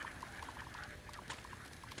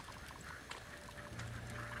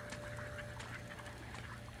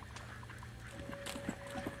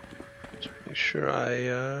 Make sure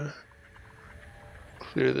I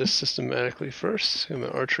clear this systematically first. Got my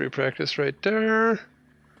archery practice right there.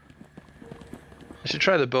 I should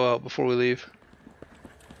try the bow out before we leave.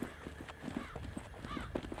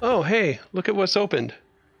 Oh, hey, look at what's opened.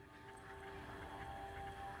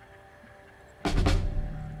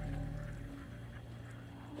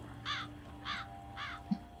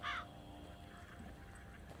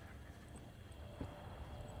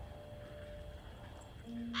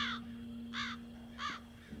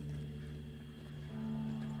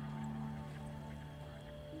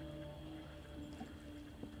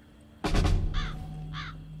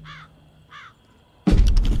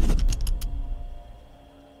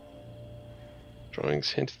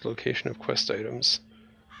 Drawings hint at the location of quest items.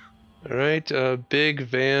 Alright, a big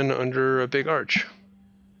van under a big arch.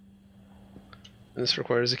 And this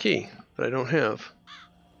requires a key that I don't have.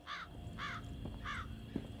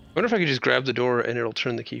 I wonder if I could just grab the door and it'll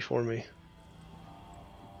turn the key for me.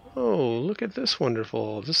 Oh, look at this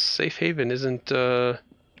wonderful. This safe haven isn't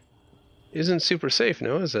super safe,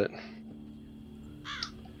 no, is it?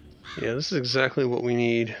 Yeah, this is exactly what we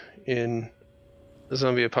need in the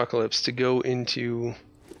zombie apocalypse to go into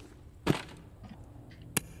the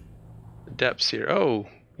depths here. Oh,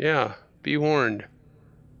 yeah, be warned.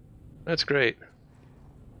 That's great.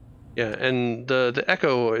 Yeah, and the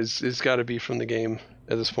echo is got to be from the game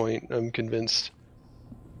at this point. I'm convinced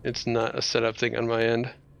it's not a setup thing on my end.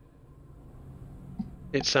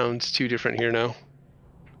 It sounds too different here now.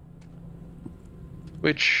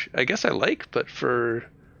 Which I guess I like, but for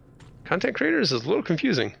content creators is a little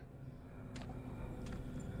confusing.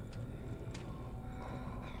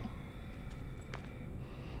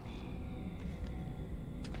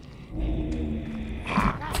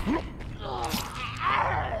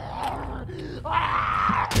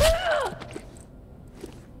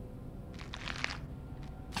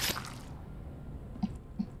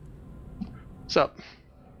 What's up?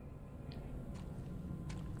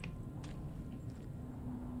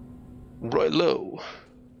 Roy Lowe.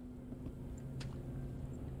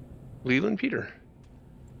 Leland Peter.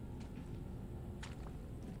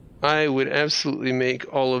 I would absolutely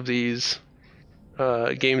make all of these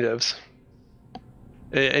game devs.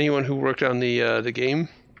 Anyone who worked on the game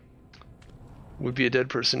would be a dead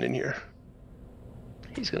person in here.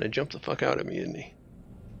 He's gonna jump the fuck out at me, isn't he?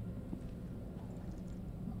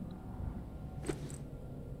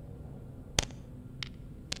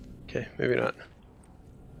 Okay, maybe not.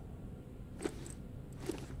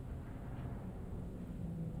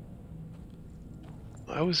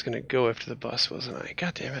 I was gonna go after the bus, wasn't I?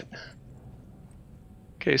 God damn it.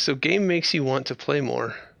 Okay, so game makes you want to play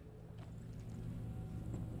more.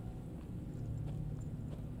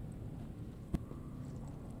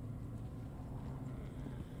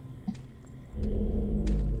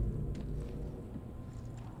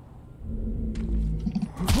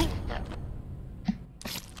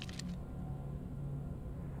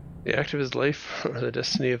 The act of his life or the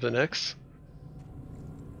destiny of the next?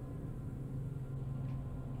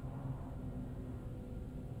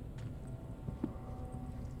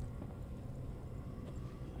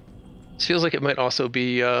 This feels like it might also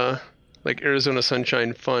be like Arizona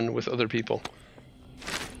Sunshine fun with other people.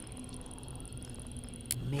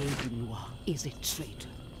 Maybe Noir is a traitor.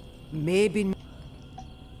 Maybe.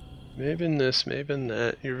 Maybe in this, maybe in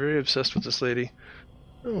that. You're very obsessed with this lady.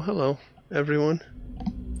 Oh, hello, everyone.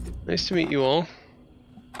 Nice to meet you all.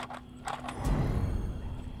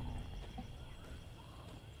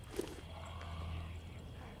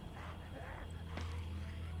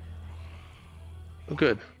 Oh,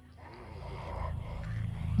 good.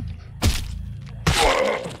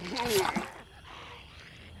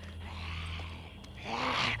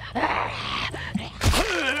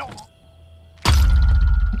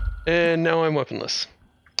 And now I'm weaponless.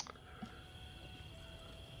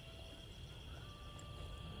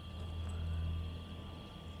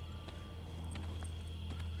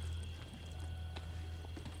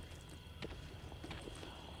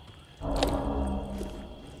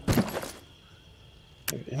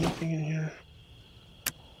 Have anything in here?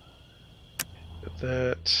 Got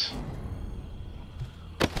that.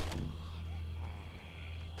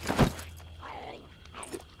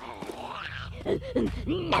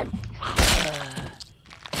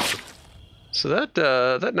 So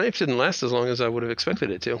that knife didn't last as long as I would have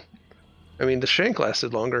expected it to. I mean, the shank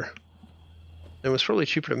lasted longer and was probably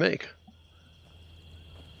cheaper to make.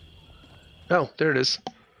 Oh, there it is.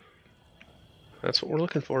 That's what we're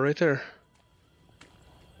looking for right there.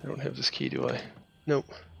 I don't have this key, do I? Nope.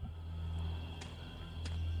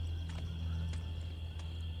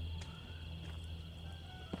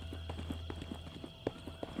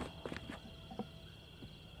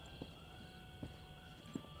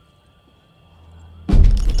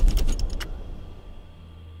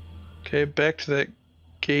 Okay, back to that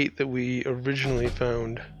gate that we originally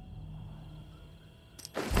found.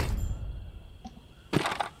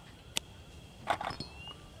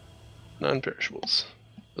 Non-perishables.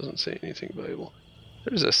 Doesn't say anything valuable.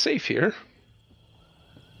 There's a safe here.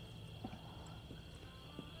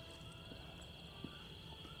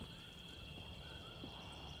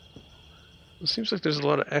 It seems like there's a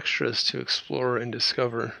lot of extras to explore and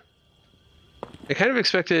discover. I kind of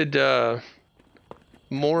expected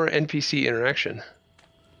more NPC interaction.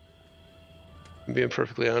 I'm being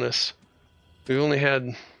perfectly honest. We've only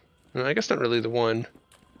had, well, I guess not really the one.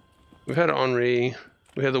 We've had Henri.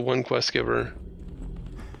 We had the one quest giver.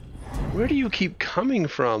 Where do you keep coming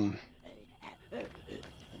from?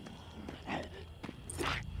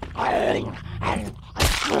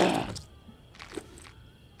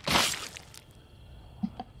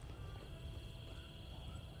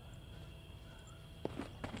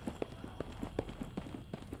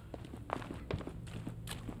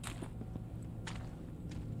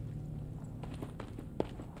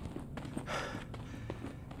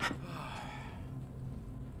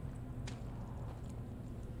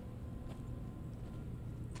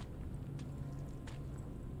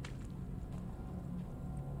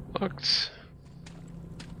 Locked.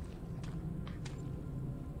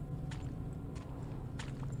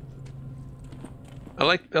 I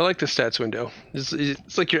like the stats window.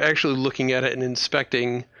 It's like you're actually looking at it and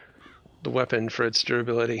inspecting the weapon for its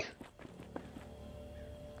durability.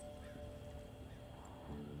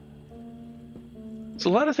 It's a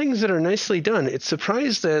lot of things that are nicely done. It's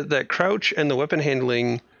surprised that crouch and the weapon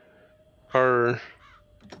handling are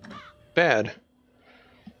bad.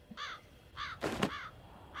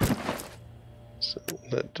 So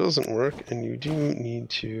that doesn't work, and you do need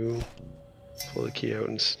to pull the key out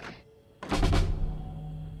and...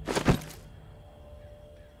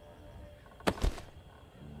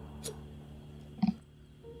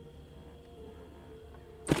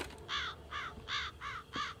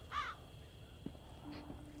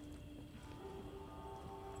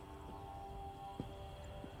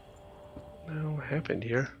 What happened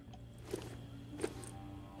here?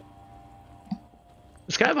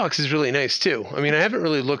 The skybox is really nice too. I mean, I haven't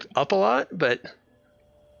really looked up a lot, but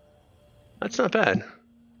that's not bad.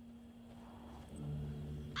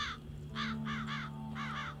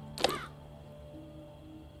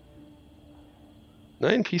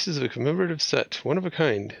 Nine pieces of a commemorative set, one of a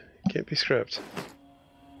kind. Can't be scrapped.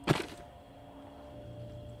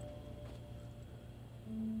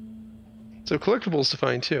 So collectibles to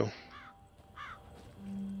find too.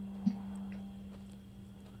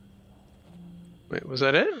 Wait, was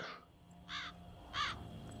that it?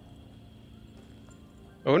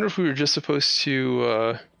 I wonder if we were just supposed to,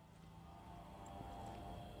 I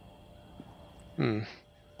wonder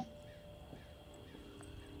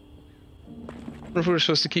if we were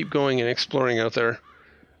supposed to keep going and exploring out there.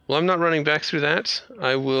 Well, I'm not running back through that.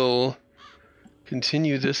 I will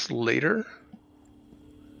continue this later.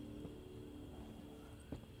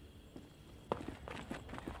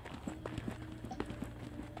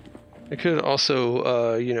 I could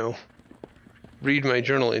also, you know, read my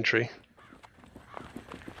journal entry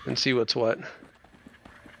and see what's what.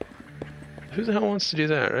 Who the hell wants to do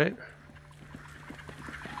that, right?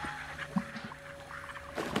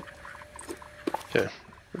 Okay,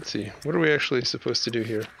 let's see. What are we actually supposed to do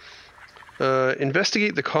here?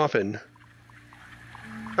 Investigate the coffin.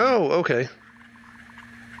 Oh, okay.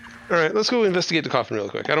 Alright, let's go investigate the coffin real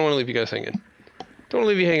quick. I don't want to leave you guys hanging. Don't want to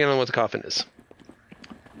leave you hanging on what the coffin is.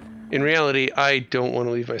 In reality, I don't want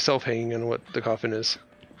to leave myself hanging on what the coffin is.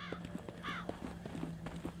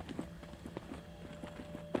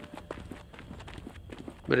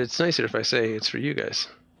 But it's nicer if I say it's for you guys.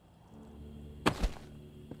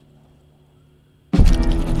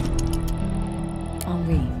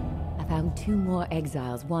 Henri, I found 2 more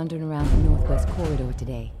exiles wandering around the northwest corridor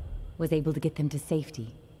today. Was able to get them to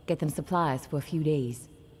safety, get them supplies for a few days.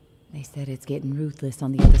 They said it's getting ruthless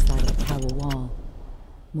on the other side of the tower wall.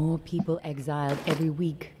 More people exiled every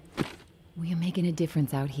week. We are making a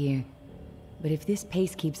difference out here. But if this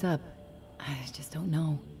pace keeps up, I just don't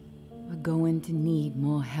know. We're going to need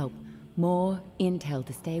more help, more intel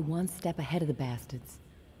to stay one step ahead of the bastards.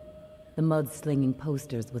 The mud-slinging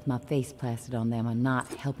posters with my face plastered on them are not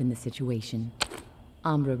helping the situation.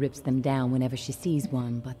 Umbra rips them down whenever she sees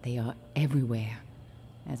one, but they are everywhere,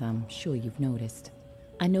 as I'm sure you've noticed.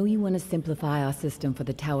 I know you want to simplify our system for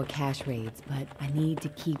the tower cache raids, but I need to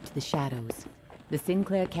keep to the shadows. The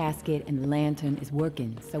Sinclair casket and the lantern is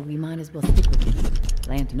working, so we might as well stick with it.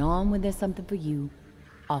 Lantern on when there's something for you,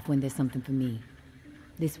 off when there's something for me.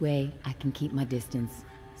 This way, I can keep my distance,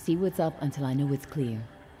 see what's up until I know it's clear.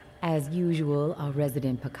 As usual, our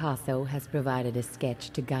resident Picasso has provided a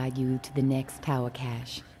sketch to guide you to the next tower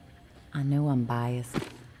cache. I know I'm biased,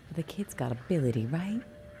 but the kid's got ability, right?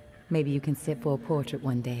 Maybe you can sit for a portrait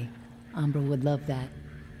one day. Umbra would love that.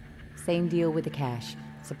 Same deal with the cash.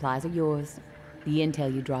 Supplies are yours. The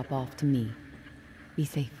intel you drop off to me. Be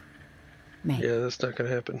safe. May. Yeah, that's not gonna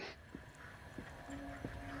happen.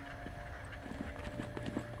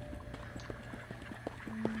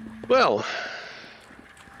 Well,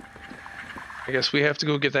 I guess we have to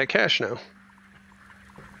go get that cash now.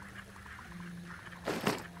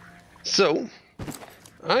 So,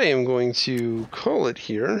 I am going to call it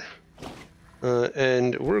here.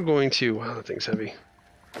 And we're going to... Wow, that thing's heavy.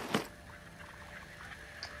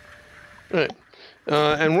 Alright.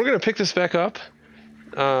 And we're going to pick this back up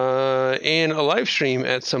in a live stream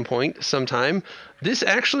at some point, sometime. This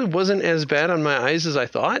actually wasn't as bad on my eyes as I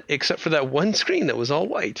thought, except for that one screen that was all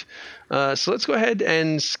white. So let's go ahead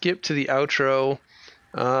and skip to the outro.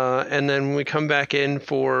 And then when we come back in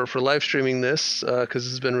for live streaming this, because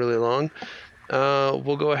this has been really long,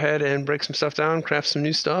 we'll go ahead and break some stuff down, craft some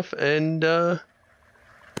new stuff, and oh,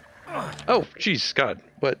 jeez, God,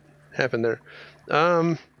 what happened there?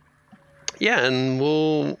 yeah, and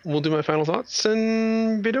we'll do my final thoughts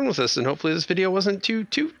and be done with this. And hopefully this video wasn't too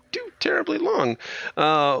terribly long.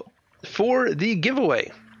 For the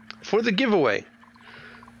giveaway,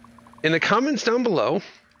 in the comments down below,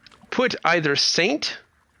 put either saint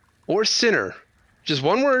or sinner. Just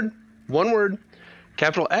one word,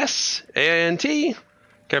 capital S-A-N-T,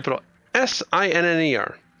 capital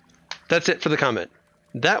S-I-N-N-E-R. That's it for the comment.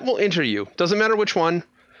 That will enter you. Doesn't matter which one.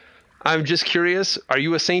 I'm just curious, are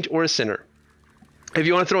you a saint or a sinner? If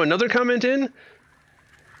you want to throw another comment in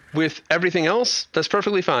with everything else, that's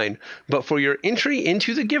perfectly fine. But for your entry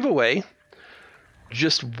into the giveaway,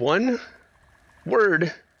 just one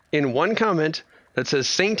word in one comment that says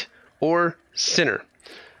saint or sinner.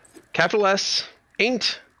 Capital S,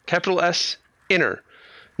 ain't, capital S, inner.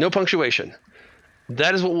 No punctuation.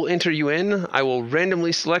 That is what will enter you in. I will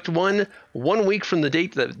randomly select one week from the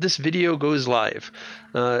date that this video goes live.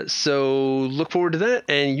 So look forward to that,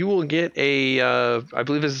 and you will get a, I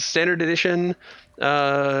believe it's a standard edition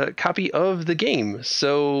copy of the game.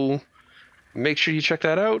 So make sure you check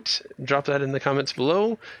that out. Drop that in the comments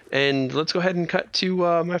below, and let's go ahead and cut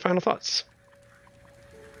to my final thoughts.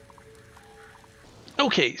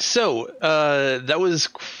 Okay, so that was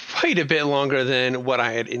quite a bit longer than what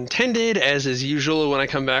I had intended, as is usual when I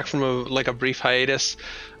come back from a brief hiatus.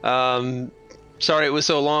 Sorry it was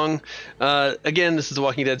so long. Again, this is The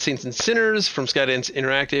Walking Dead Saints and Sinners from Skydance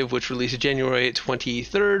Interactive, which released January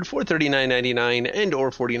 23rd for $39.99 and or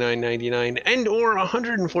 $49.99 and or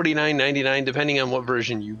 $149.99, depending on what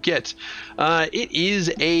version you get. It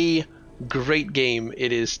is a great game.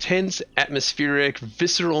 It is tense, atmospheric,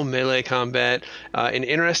 visceral melee combat, an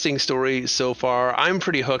interesting story so far. I'm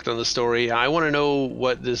pretty hooked on the story. I want to know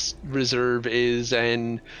what this reserve is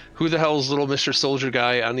and who the hell's little Mr. Soldier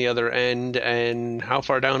guy on the other end and how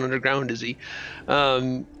far down underground is he.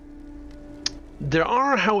 There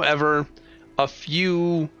are, however, a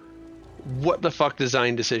few what the fuck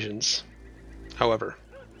design decisions. However,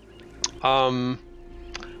 for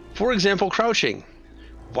example, crouching.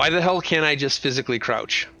 Why the hell can't I just physically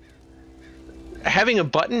crouch? Having a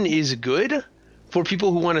button is good for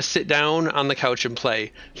people who want to sit down on the couch and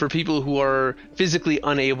play. For people who are physically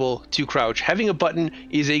unable to crouch, having a button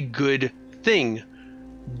is a good thing.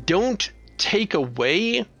 Don't take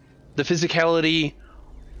away the physicality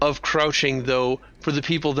of crouching, though, for the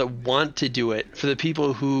people that want to do it. For the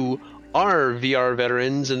people who are VR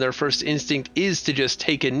veterans and their first instinct is to just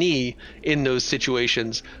take a knee in those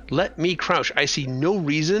situations. Let me crouch. I see no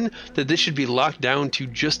reason that this should be locked down to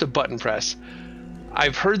just a button press.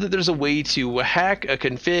 I've heard that there's a way to hack a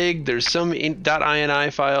config. There's some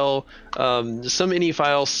 .ini file, some ini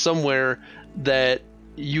file somewhere that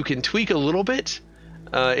you can tweak a little bit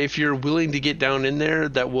if you're willing to get down in there,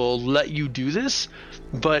 that will let you do this.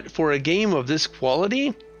 But for a game of this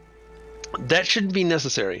quality, that shouldn't be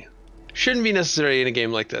necessary. Shouldn't be necessary in a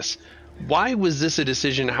game like this. Why was this a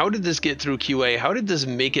decision? How did this get through QA? How did this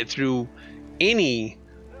make it through any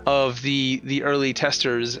of the early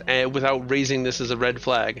testers without raising this as a red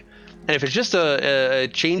flag? And if it's just a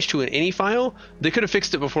change to an ini file, they could have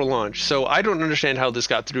fixed it before launch. So I don't understand how this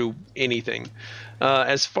got through anything.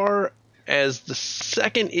 As far as the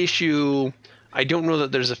second issue, I don't know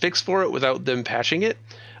that there's a fix for it without them patching it.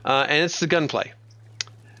 And it's the gunplay.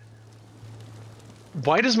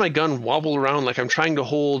 Why does my gun wobble around like I'm trying to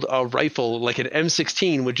hold a rifle, like an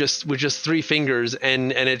M16 with just 3 fingers,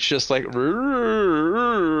 and it's just like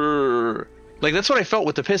that's what I felt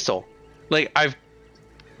with the pistol. Like I've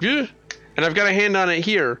got a hand on it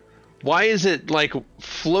here. Why is it like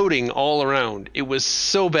floating all around? It was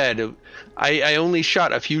so bad. I only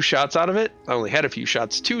shot a few shots out of it. I only had a few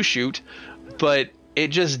shots to shoot, but it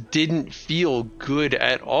just didn't feel good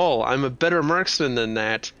at all. I'm a better marksman than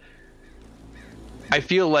that. I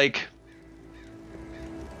feel like,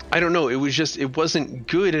 I don't know, it wasn't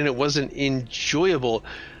good and it wasn't enjoyable.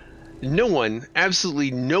 No one,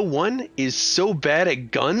 absolutely no one is so bad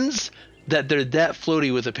at guns that they're that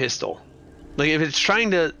floaty with a pistol. Like if it's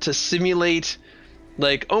trying to simulate,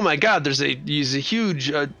 like, oh my god, there's a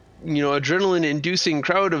huge, adrenaline inducing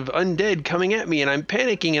crowd of undead coming at me and I'm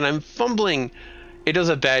panicking and I'm fumbling. It does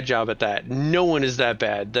a bad job at that. No one is that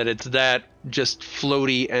bad that it's that just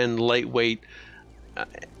floaty and lightweight.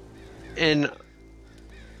 And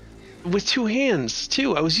with 2 hands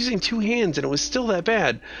too. I was using 2 hands and it was still that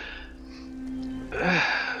bad.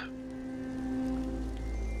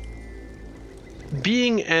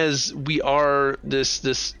 Being as we are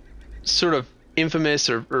this sort of infamous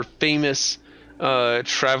or famous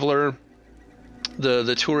traveler,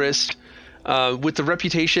 the tourist, with the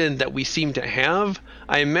reputation that we seem to have,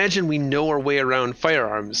 I imagine we know our way around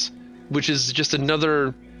firearms, which is just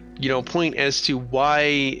another point as to why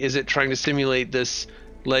is it trying to simulate this,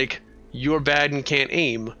 like, you're bad and can't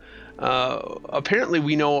aim. Apparently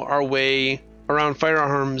we know our way around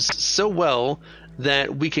firearms so well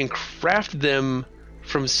that we can craft them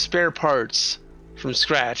from spare parts from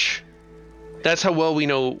scratch. That's how well we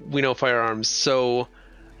know firearms. So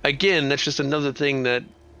again, that's just another thing that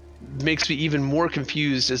makes me even more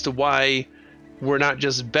confused as to why we're not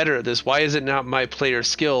just better at this. Why is it not my player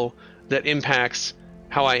skill that impacts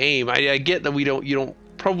how I aim? I get that you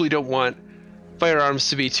probably don't want firearms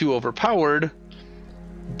to be too overpowered,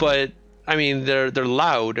 but I mean they're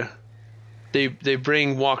loud. They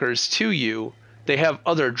bring walkers to you. They have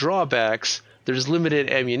other drawbacks. There's limited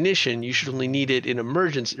ammunition. You should only need it in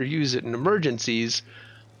emergency or use it in emergencies.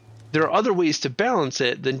 There are other ways to balance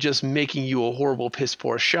it than just making you a horrible piss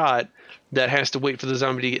poor shot that has to wait for the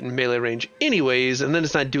zombie to get in melee range anyways, and then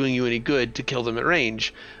it's not doing you any good to kill them at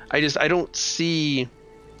range. I don't see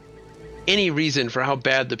any reason for how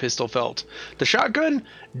bad the pistol felt. The shotgun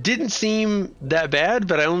didn't seem that bad,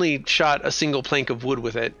 but I only shot a single plank of wood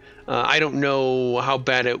with it. I don't know how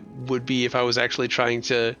bad it would be if I was actually trying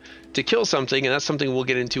to kill something, and that's something we'll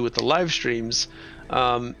get into with the live streams.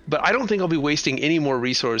 But I don't think I'll be wasting any more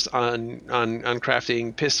resource on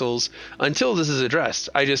crafting pistols until this is addressed.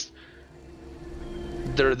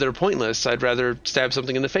 They're pointless. I'd rather stab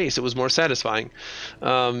something in the face. It was more satisfying.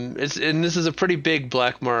 And this is a pretty big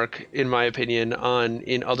black mark, in my opinion, on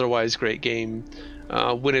an otherwise great game.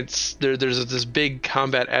 When there's this big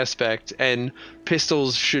combat aspect, and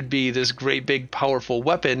pistols should be this great big powerful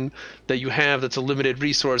weapon that you have that's a limited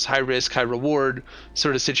resource, high risk, high reward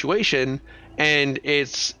sort of situation, and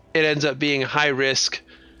it ends up being high risk,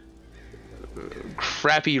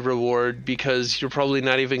 crappy reward because you're probably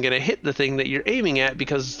not even going to hit the thing that you're aiming at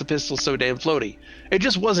because the pistol's so damn floaty. It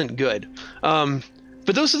just wasn't good. But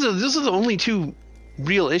those are the only two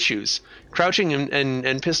real issues: crouching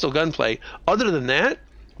and pistol gunplay. Other than that,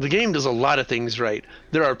 the game does a lot of things right.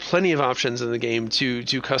 There are plenty of options in the game to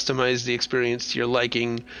customize the experience to your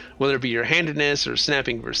liking, whether it be your handedness or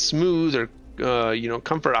snapping versus smooth, or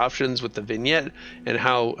comfort options with the vignette and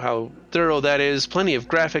how thorough that is. Plenty of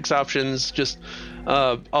graphics options, just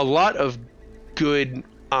a lot of good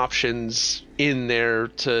options in there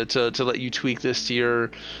to let you tweak this to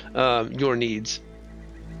your needs.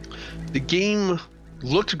 The game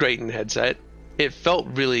looked great in headset. It felt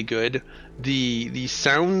really good. The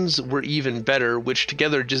sounds were even better, which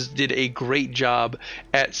together just did a great job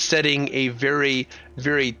at setting a very,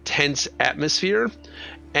 very tense atmosphere.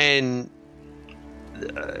 And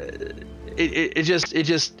it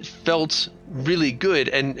just felt really good.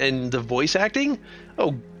 And the voice acting,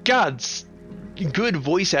 oh god, good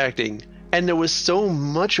voice acting, and there was so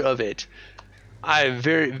much of it. I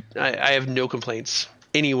have no complaints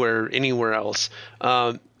anywhere else.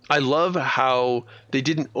 I love how they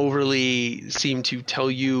didn't overly seem to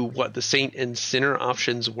tell you what the Saint and Sinner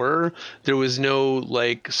options were. There was no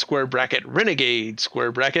like square bracket Renegade,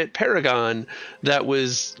 square bracket Paragon that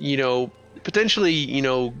was, potentially,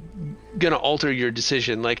 gonna alter your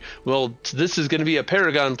decision. Like, well, this is gonna be a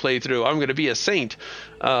Paragon playthrough, I'm gonna be a Saint,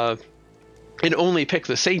 and only pick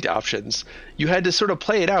the Saint options. You had to sort of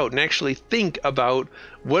play it out and actually think about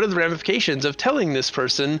what are the ramifications of telling this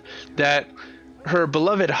person that her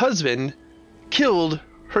beloved husband killed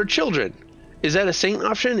her children. Is that a Saint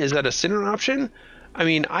option? Is that a Sinner option? I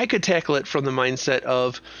mean, I could tackle it from the mindset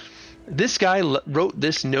of, this guy wrote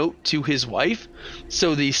this note to his wife,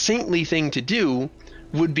 so the saintly thing to do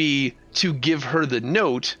would be to give her the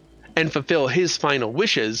note and fulfill his final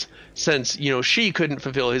wishes, since, she couldn't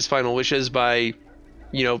fulfill his final wishes by,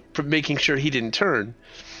 making sure he didn't turn.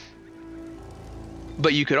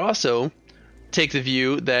 But you could also take the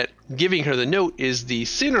view that giving her the note is the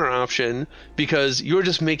Sinner option, because you're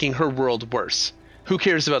just making her world worse. Who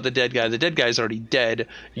cares about the dead guy? The dead guy's already dead.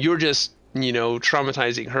 You're just,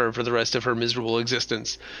 traumatizing her for the rest of her miserable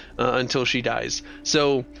existence until she dies.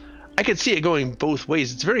 So I could see it going both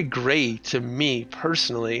ways. It's very gray to me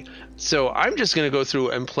personally. So I'm just going to go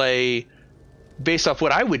through and play based off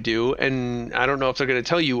what I would do. And I don't know if they're going to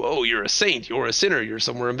tell you, oh, you're a saint, you're a sinner, you're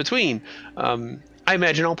somewhere in between. I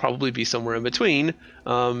imagine I'll probably be somewhere in between.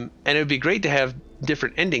 And it would be great to have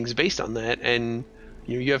different endings based on that. And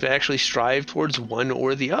you have to actually strive towards one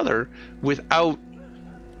or the other without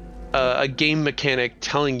a game mechanic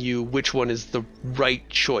telling you which one is the right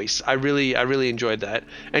choice. I really enjoyed that.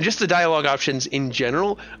 And just the dialogue options in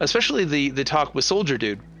general, especially the talk with Soldier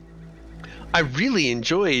Dude. I really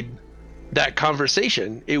enjoyed that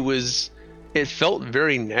conversation. It felt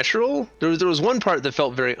very natural. There was one part that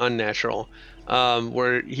felt very unnatural,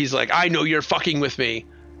 where he's like, I know you're fucking with me.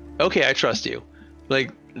 Okay, I trust you.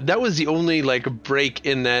 Like, that was the only like break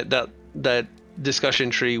in that discussion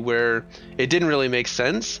tree where it didn't really make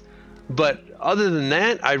sense. But other than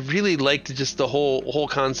that, I really liked just the whole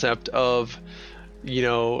concept of, you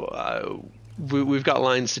know, we've got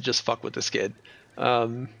lines to just fuck with this kid.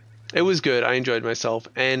 It was good. I enjoyed myself,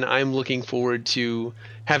 and I'm looking forward to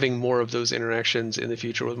having more of those interactions in the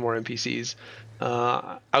future with more NPCs.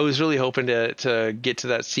 I was really hoping to get to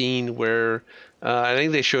that scene where I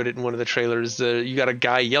think they showed it in one of the trailers. You got a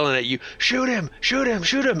guy yelling at you, "Shoot him! Shoot him!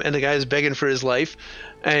 Shoot him!" And the guy's begging for his life,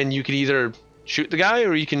 and you can either shoot the guy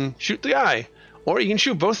or you can shoot the guy, or you can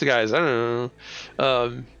shoot both the guys. I don't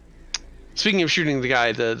know. Speaking of shooting the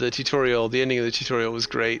guy, the tutorial, the ending of the tutorial was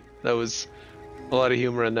great. That was a lot of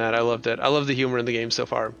humor in that. I loved it. I love the humor in the game so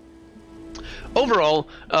far. Overall,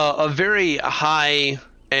 a very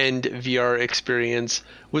high-end VR experience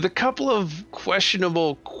with a couple of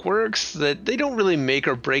questionable quirks that they don't really make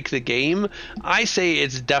or break the game. I say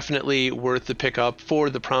it's definitely worth the pickup for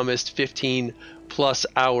the promised 15 plus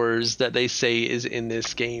hours that they say is in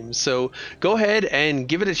this game. So go ahead and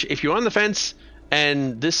give it if you're on the fence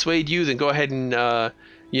and this swayed you, then go ahead and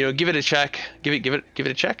you know, give it a check. Give it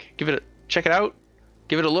a check. Check it out.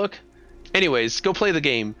 Give it a look. Anyways, go play the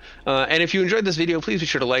game. And if you enjoyed this video, please be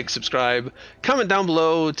sure to like, subscribe, comment down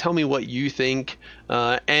below, tell me what you think.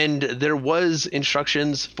 And there was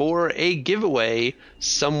instructions for a giveaway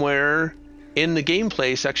somewhere in the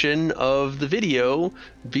gameplay section of the video.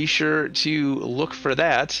 Be sure to look for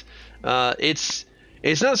that. It's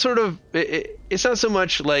not it's not so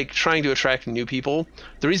much like trying to attract new people.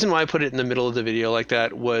 The reason why I put it in the middle of the video like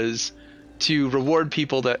that was to reward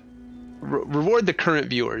people that reward the current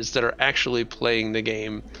viewers that are actually playing the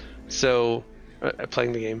game. So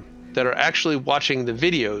that are actually watching the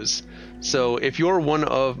videos. So if you're one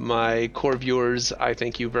of my core viewers, I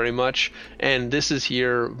thank you very much, and this is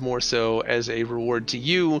here more so as a reward to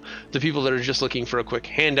you, the people that are just looking for a quick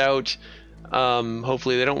handout.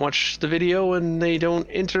 Hopefully they don't watch the video and they don't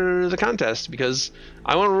enter the contest, because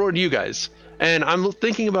I want to reward you guys. And I'm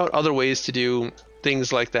thinking about other ways to do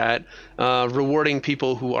things like that, rewarding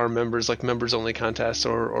people who are members, like members only contests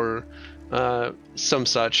or some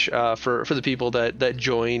such, for the people that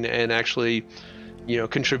join and actually, you know,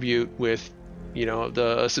 contribute with, you know,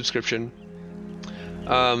 the subscription,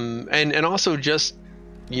 and also just,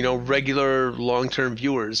 you know, regular long-term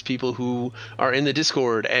viewers, people who are in the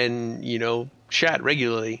Discord and, you know, chat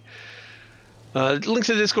regularly. Link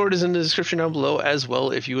to the Discord is in the description down below as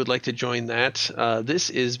well if you would like to join that. This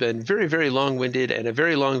has been very, very long-winded and a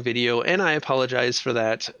very long video, and I apologize for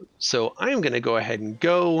that. So I'm going to go ahead and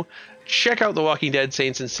go. Check out The Walking Dead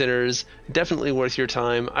Saints and Sinners. Definitely worth your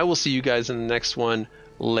time. I will see you guys in the next one.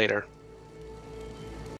 Later.